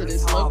ass to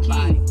this low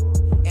key.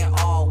 And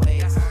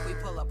always.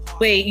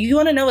 Wait, you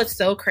want to know what's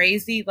so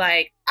crazy?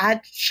 Like,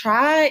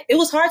 it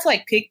was hard to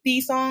like pick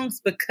these songs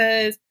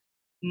because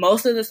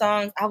most of the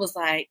songs I was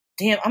like,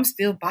 damn, I'm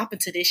still bopping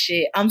to this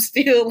shit. I'm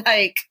still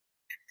like,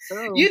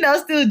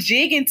 still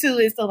jigging to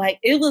it. So like,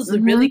 it was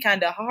really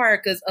kind of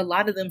hard because a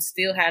lot of them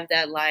still have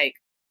that like,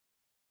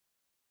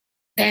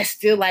 that's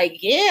still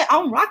like, yeah,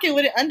 I'm rocking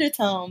with an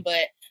undertone.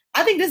 But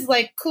I think this is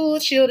like cool,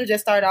 chill to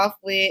just start off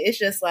with. It's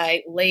just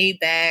like laid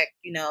back,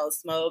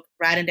 smoke,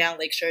 riding down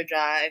Lakeshore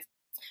Drive,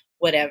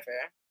 whatever.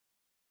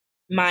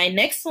 My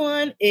next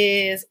one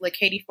is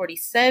Lacady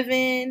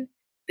 47.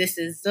 This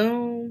is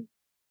Zoom.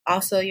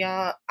 Also,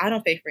 y'all, I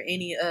don't pay for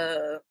any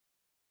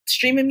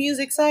streaming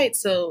music sites,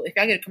 so if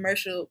y'all get a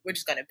commercial, we're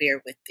just gonna bear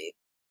with it.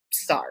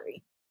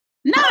 Sorry.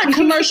 Not a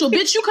commercial,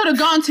 bitch. You could have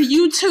gone to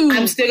YouTube.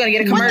 I'm still gonna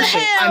get a commercial.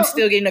 I'm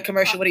still getting a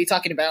commercial. What are you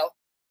talking about?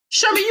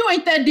 Sherman, you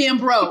ain't that damn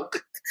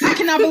broke. I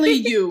cannot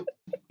believe you.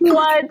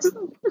 What?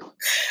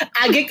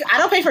 I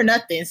don't pay for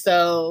nothing,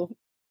 so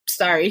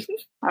sorry.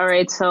 All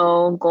right,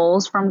 so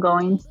goals from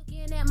going.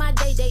 I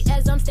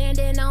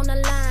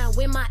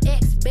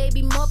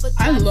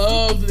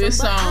love this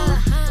song.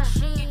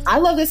 I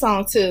love this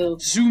song too.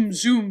 Zoom,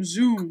 zoom,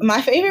 zoom.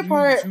 My favorite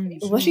part, zoom,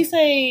 what she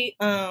say?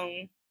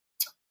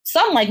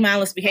 something like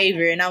Mindless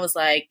Behavior, and I was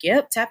like,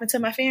 yep, tap into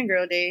my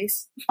fangirl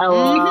days.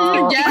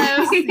 Oh,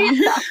 Yes.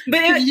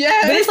 But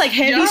Yes. it's like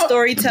heavy Yup.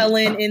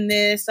 storytelling in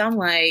this. I'm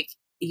like,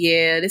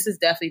 yeah, this is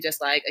definitely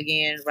just like,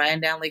 again,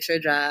 riding down Lakeshore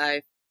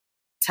Drive,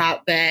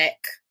 top back.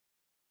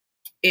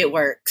 It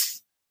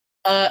works.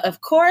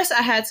 Of course,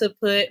 I had to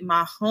put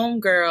my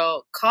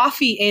homegirl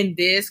Coffee in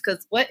this,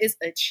 because what is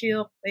a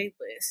chill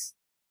playlist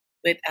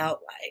without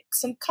like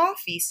some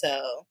coffee?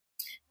 So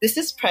this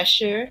is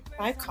Pressure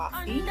by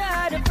Coffee.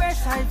 I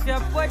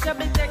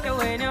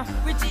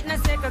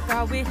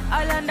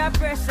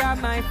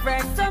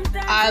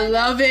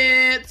love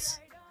it.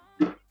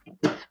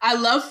 I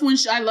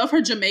love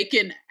her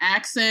Jamaican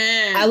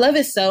accent. I love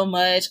it so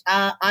much.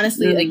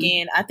 Honestly,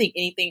 again, I think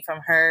anything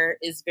from her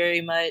is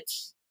very much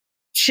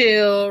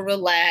chill,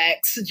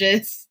 relax,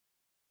 just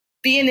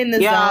being in the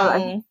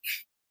zone.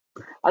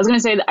 I was gonna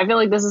say, I feel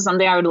like this is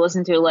something I would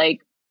listen to, like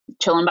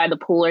chilling by the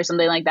pool or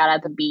something like that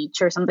at the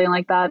beach or something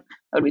like that.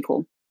 That would be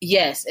cool.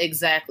 Yes,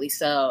 exactly.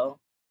 So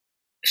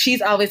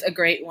she's always a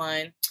great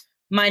one.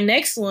 My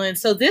next one,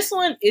 so this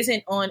one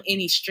isn't on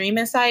any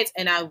streaming sites,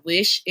 and I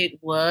wish it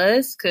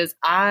was, because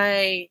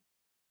I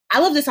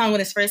love this song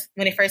when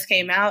it first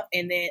came out,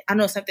 and then I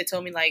know something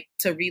told me like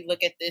to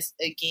relook at this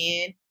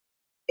again.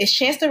 It's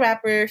Chance the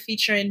Rapper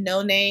featuring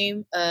No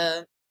Name.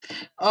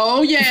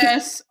 Oh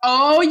yes.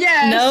 Oh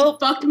yes. Nope.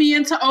 Fuck me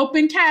into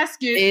open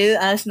casket.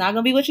 It's not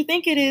gonna be what you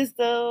think it is,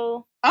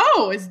 though.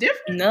 Oh, it's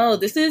different. No,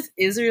 this is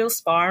Israel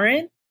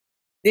Sparring.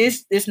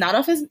 This not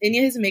off any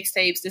of his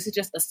mixtapes. This is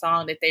just a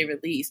song that they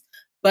released.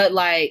 But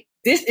like,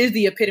 this is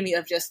the epitome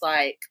of just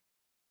like,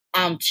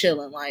 I'm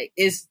chilling. Like,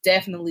 it's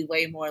definitely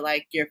way more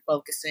like you're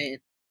focusing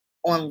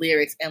on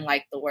lyrics and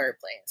like the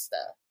wordplay and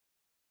stuff.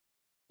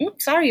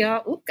 Oops, sorry,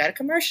 y'all. Oop, got a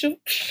commercial.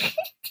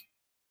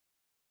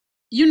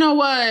 You know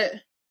what?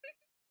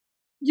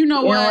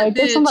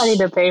 Get somebody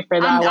to pay for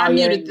that. I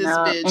muted this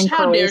bitch.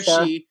 How dare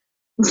she?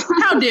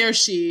 How dare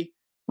she?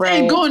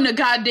 Right. And going to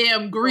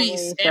goddamn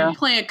Greece and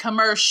playing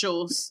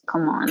commercials.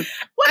 Come on.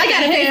 I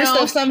gotta pay for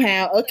stuff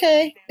somehow.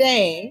 Okay,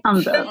 dang.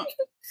 I'm done.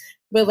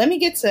 But let me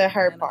get to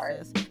her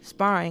part.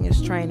 Sparring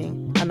is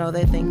training. I know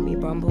they think me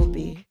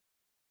Bumblebee.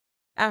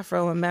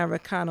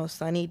 Afro-Americano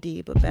Sunny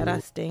D, but bet I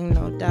sting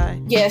no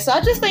die. Yeah, so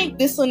I just think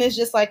this one is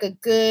just like a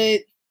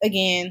good,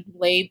 again,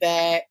 laid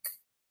back.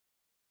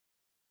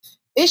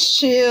 It's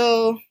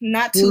chill,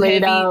 not too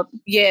Laid heavy. up.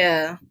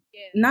 Yeah,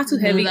 not too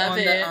heavy Love on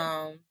it.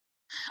 the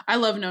I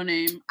love No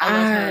Name.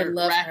 I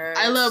love her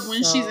I love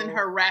when she's in so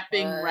her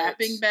rapping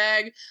much.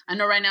 bag. I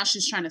know right now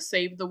she's trying to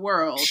save the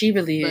world. She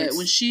really is. But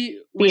when she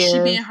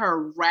be in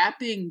her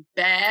rapping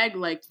bag,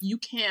 like you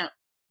can't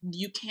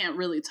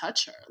really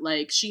touch her.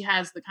 Like she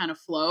has the kind of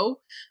flow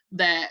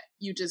that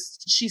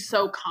she's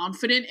so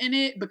confident in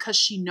it because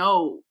she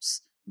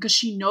knows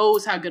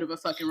how good of a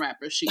fucking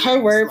rapper she is. Her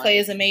wordplay like,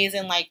 is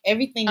amazing. Like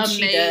everything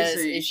she does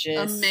is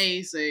just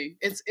amazing.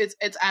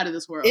 It's out of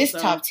this world. It's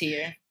top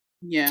tier.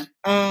 Yeah,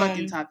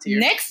 fucking top tier.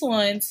 Next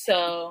one.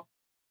 So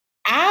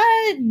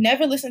I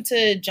never listened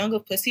to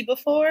Jungle Pussy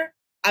before.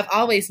 I've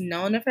always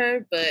known of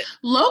her, but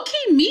low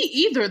key, me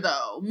either.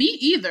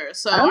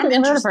 So I'm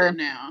interested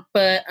now.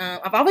 But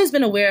I've always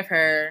been aware of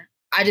her.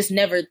 I just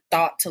never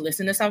thought to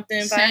listen to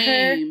something by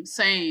her.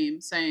 Same.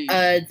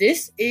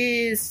 This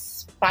is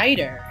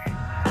Spider.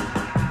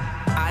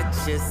 I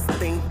just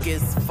think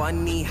it's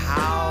funny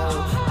how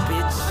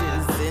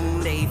bitches in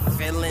they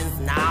feelings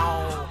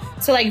now.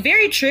 So like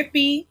very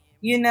trippy,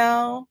 you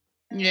know?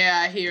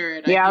 Yeah, I hear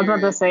it. I was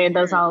about to say it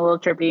does sound a little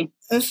trippy.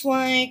 It's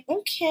like,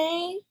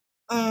 okay.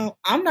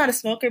 I'm not a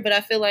smoker, but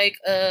I feel like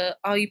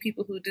all you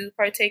people who do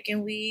partake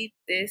in weed,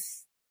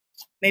 this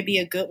may be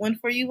a good one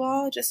for you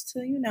all, just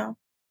to, you know,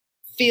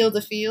 feel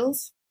the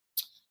feels.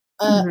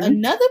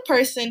 Another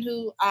person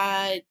who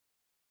I,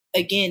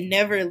 again,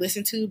 never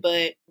listened to,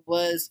 but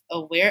was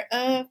aware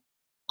of,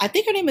 I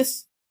think her name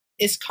is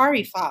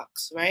Kari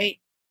Fox, right?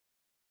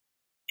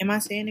 Am I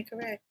saying it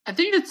correct? I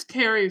think it's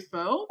Carrie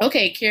Foe.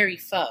 Okay, Carrie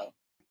Foe.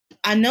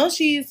 I know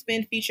she's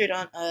been featured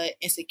on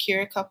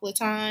Insecure a couple of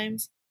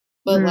times,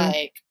 but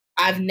like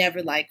I've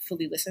never like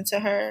fully listened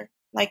to her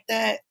like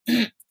that.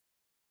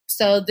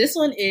 So this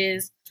one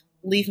is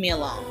Leave Me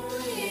Alone.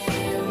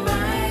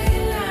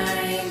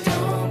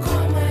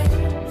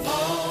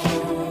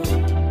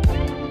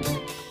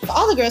 For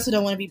all the girls who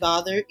don't want to be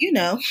bothered, you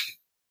know.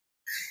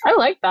 I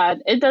like that.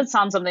 It does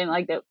sound something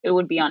like that. It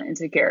would be on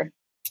Insecure.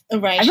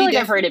 Right. I feel like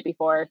I've heard it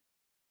before.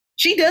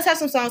 She does have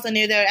some songs on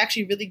there that are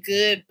actually really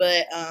good,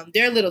 but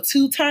they're a little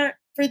too turnt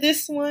for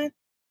this one.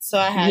 So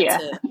I had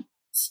to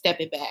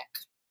step it back.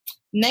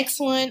 Next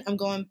one, I'm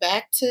going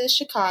back to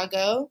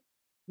Chicago.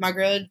 My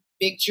girl,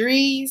 Big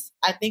Drees.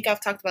 I think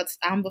I've talked about this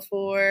album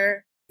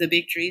before, the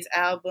Big Drees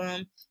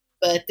album.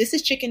 But this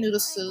is Chicken Noodle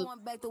Soup.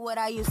 Going back to what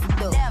I used to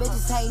do.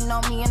 Bitches hating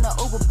on me in the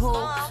Uber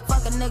pool.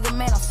 Fuck a nigga,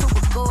 man, I'm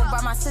super cool.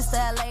 Brought my sister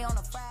LA on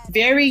a Friday.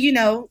 Very, you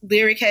know,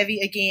 lyric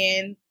heavy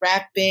again,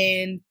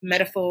 rapping,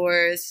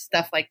 metaphors,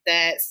 stuff like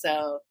that.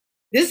 So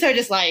this is her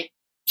just like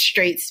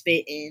straight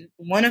spitting.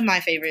 One of my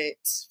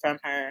favorites from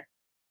her.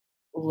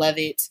 Love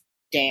it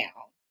down.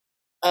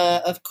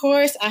 Of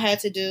course, I had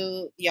to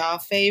do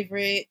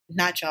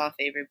not y'all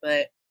favorite,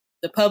 but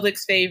the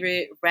public's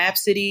favorite,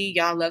 Rhapsody.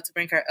 Y'all love to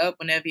bring her up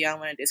whenever y'all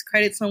want to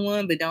discredit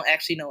someone, but don't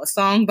actually know a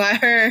song by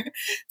her.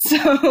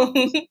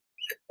 So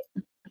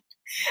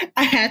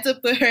I had to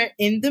put her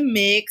in the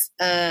mix.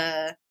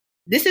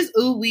 This is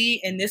Ooh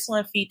Wee, and this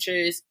one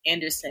features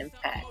Anderson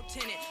 .Paak.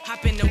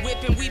 Hop in the whip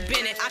and we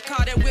been it. I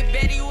call that whip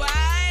Betty White.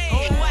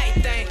 Whole white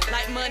thing,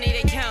 like money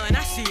they countin'.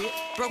 I see it.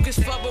 Broke as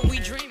fuck, but we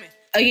dreaming.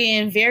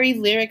 Again, very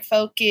lyric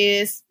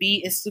focused.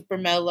 Beat is super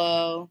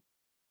mellow.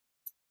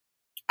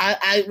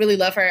 I really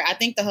love her. I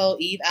think the whole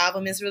Eve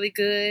album is really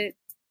good.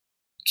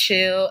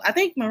 Chill. I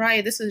think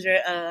Mariah, this was your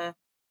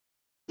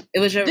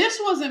This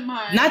wasn't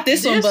mine. Not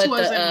this one, but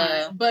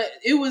mine. But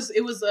it was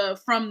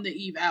from the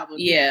Eve album.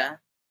 Yeah.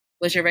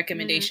 Was your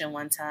recommendation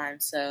one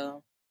time.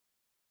 So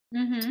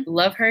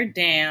love her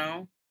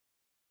down.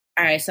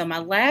 All right, so my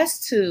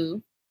last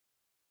two,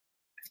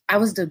 I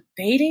was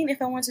debating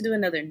if I want to do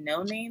another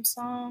No Name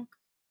song.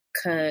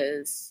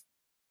 Cause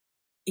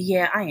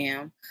yeah, I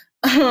am.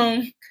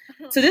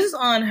 So this is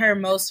on her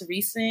most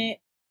recent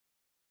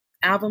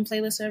album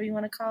playlist, whatever you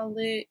want to call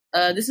it.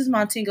 This is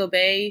Montego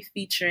Bay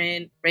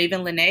featuring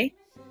Raven Lenae.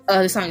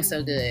 This song is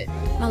so good.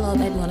 My little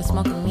baby wanna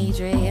smoke a me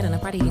dread and a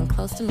party getting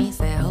close to me.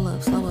 Say, hold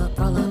up, slow up,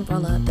 roll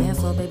up, dance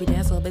slow, baby,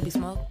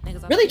 smoke.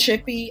 Really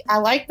trippy. I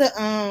like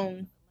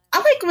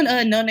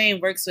when No Name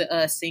works with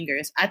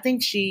singers. I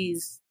think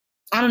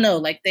I don't know,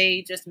 like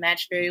they just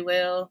match very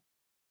well.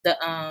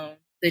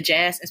 The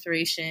jazz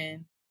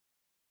inspiration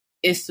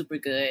is super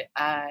good.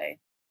 I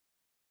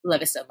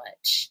love it so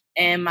much.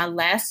 And my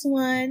last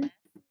one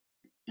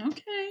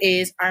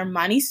is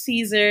Armani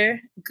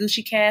Caesar,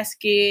 Gucci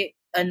Casket,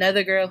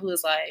 another girl who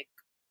is like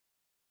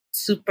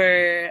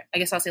super, I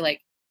guess I'll say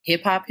like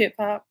hip hop,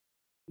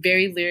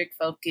 very lyric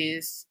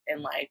focused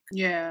and like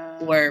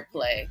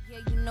wordplay. Yeah,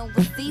 you know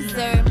what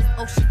Caesar,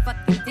 oh she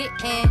fucking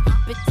didn't.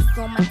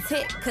 Bitches on my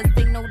tip, cause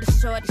they know the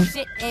shorty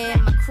shit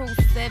and my crew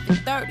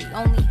 730,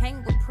 only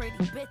hang with pretty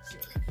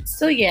bitches.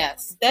 So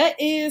yes, that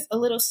is a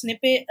little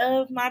snippet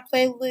of my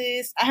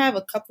playlist. I have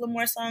a couple of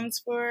more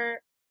songs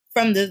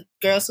from the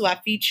girls who I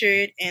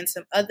featured and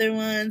some other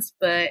ones,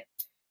 but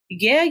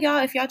yeah,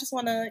 y'all, if y'all just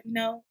want to,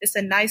 it's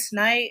a nice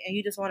night and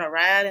you just want to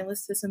ride and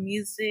listen to some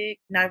music,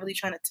 not really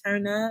trying to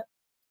turn up,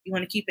 you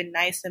want to keep it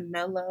nice and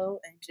mellow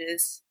and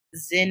just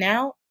zen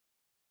out,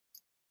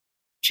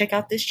 check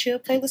out this chill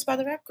playlist by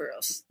the Rap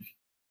Girls.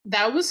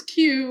 That was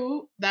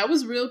cute. That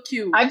was real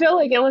cute. I feel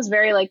like it was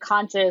very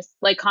conscious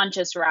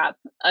rap.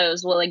 It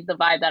was like the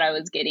vibe that I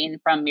was getting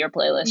from your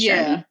playlist.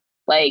 Yeah. Journey.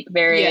 Like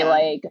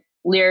very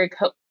lyric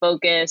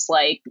focus.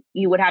 Like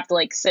you would have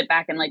to sit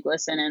back and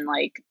listen and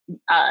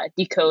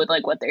decode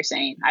what they're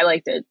saying. I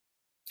liked it.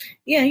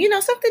 Yeah,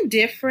 something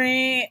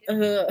different.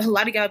 A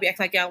lot of y'all be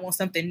acting like y'all want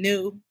something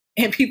new,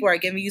 and people are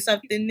giving you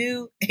something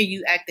new, and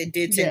you acting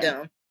dead to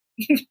them.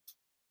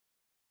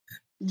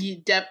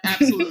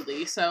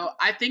 Absolutely. So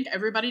I think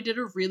everybody did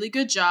a really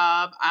good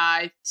job.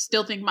 I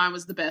still think mine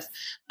was the best.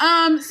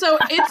 So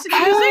it's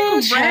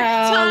music rec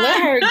time.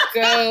 Let her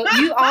go.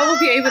 You all will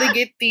be able to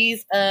get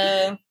these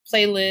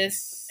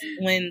playlists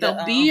when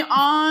they'll be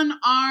on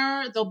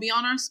our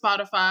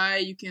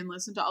Spotify. You can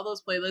listen to all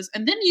those playlists,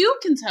 and then you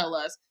can tell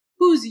us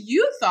whose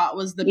you thought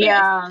was the best.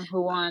 Yeah,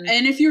 who won.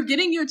 And if you're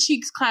getting your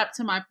cheeks clapped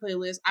to my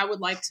playlist, I would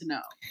like to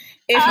know.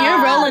 If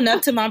you're rolling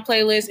up to my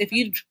playlist, if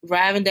you're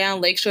driving down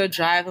Lakeshore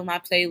Drive on my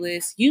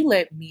playlist, you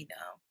let me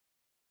know.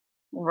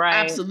 Right.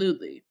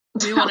 Absolutely.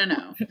 We want to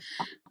know.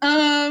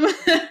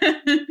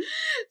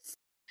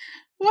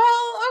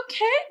 Well,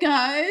 okay,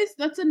 guys,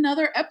 that's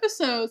another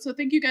episode. So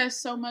thank you guys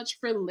so much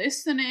for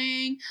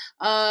listening.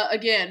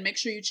 Again, make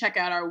sure you check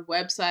out our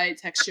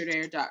website,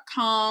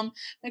 texturedair.com.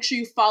 Make sure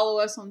you follow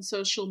us on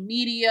social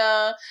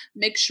media.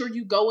 Make sure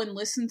you go and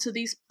listen to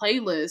these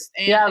playlists.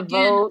 And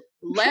again,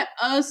 let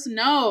us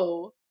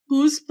know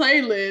whose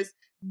playlist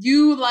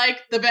you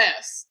like the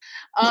best.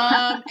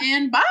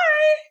 And bye.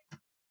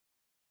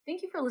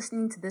 Thank you for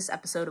listening to this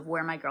episode of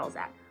Where My Girl's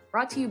At,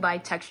 brought to you by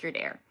Textured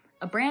Air,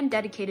 a brand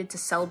dedicated to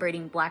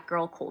celebrating Black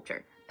girl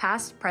culture,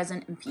 past,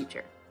 present, and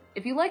future.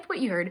 If you liked what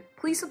you heard,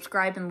 please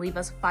subscribe and leave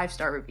us a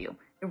 5-star review.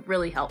 It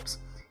really helps.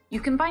 You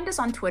can find us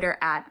on Twitter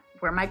at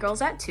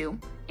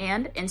WhereMyGirlsAt2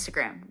 and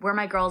Instagram,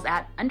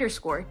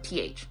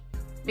 WhereMyGirlsAt_TH.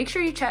 Make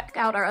sure you check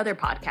out our other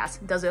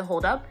podcasts, Does It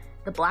Hold Up?,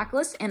 The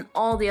Blacklist, and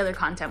all the other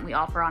content we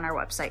offer on our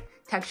website,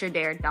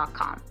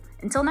 texturedair.com.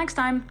 Until next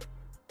time.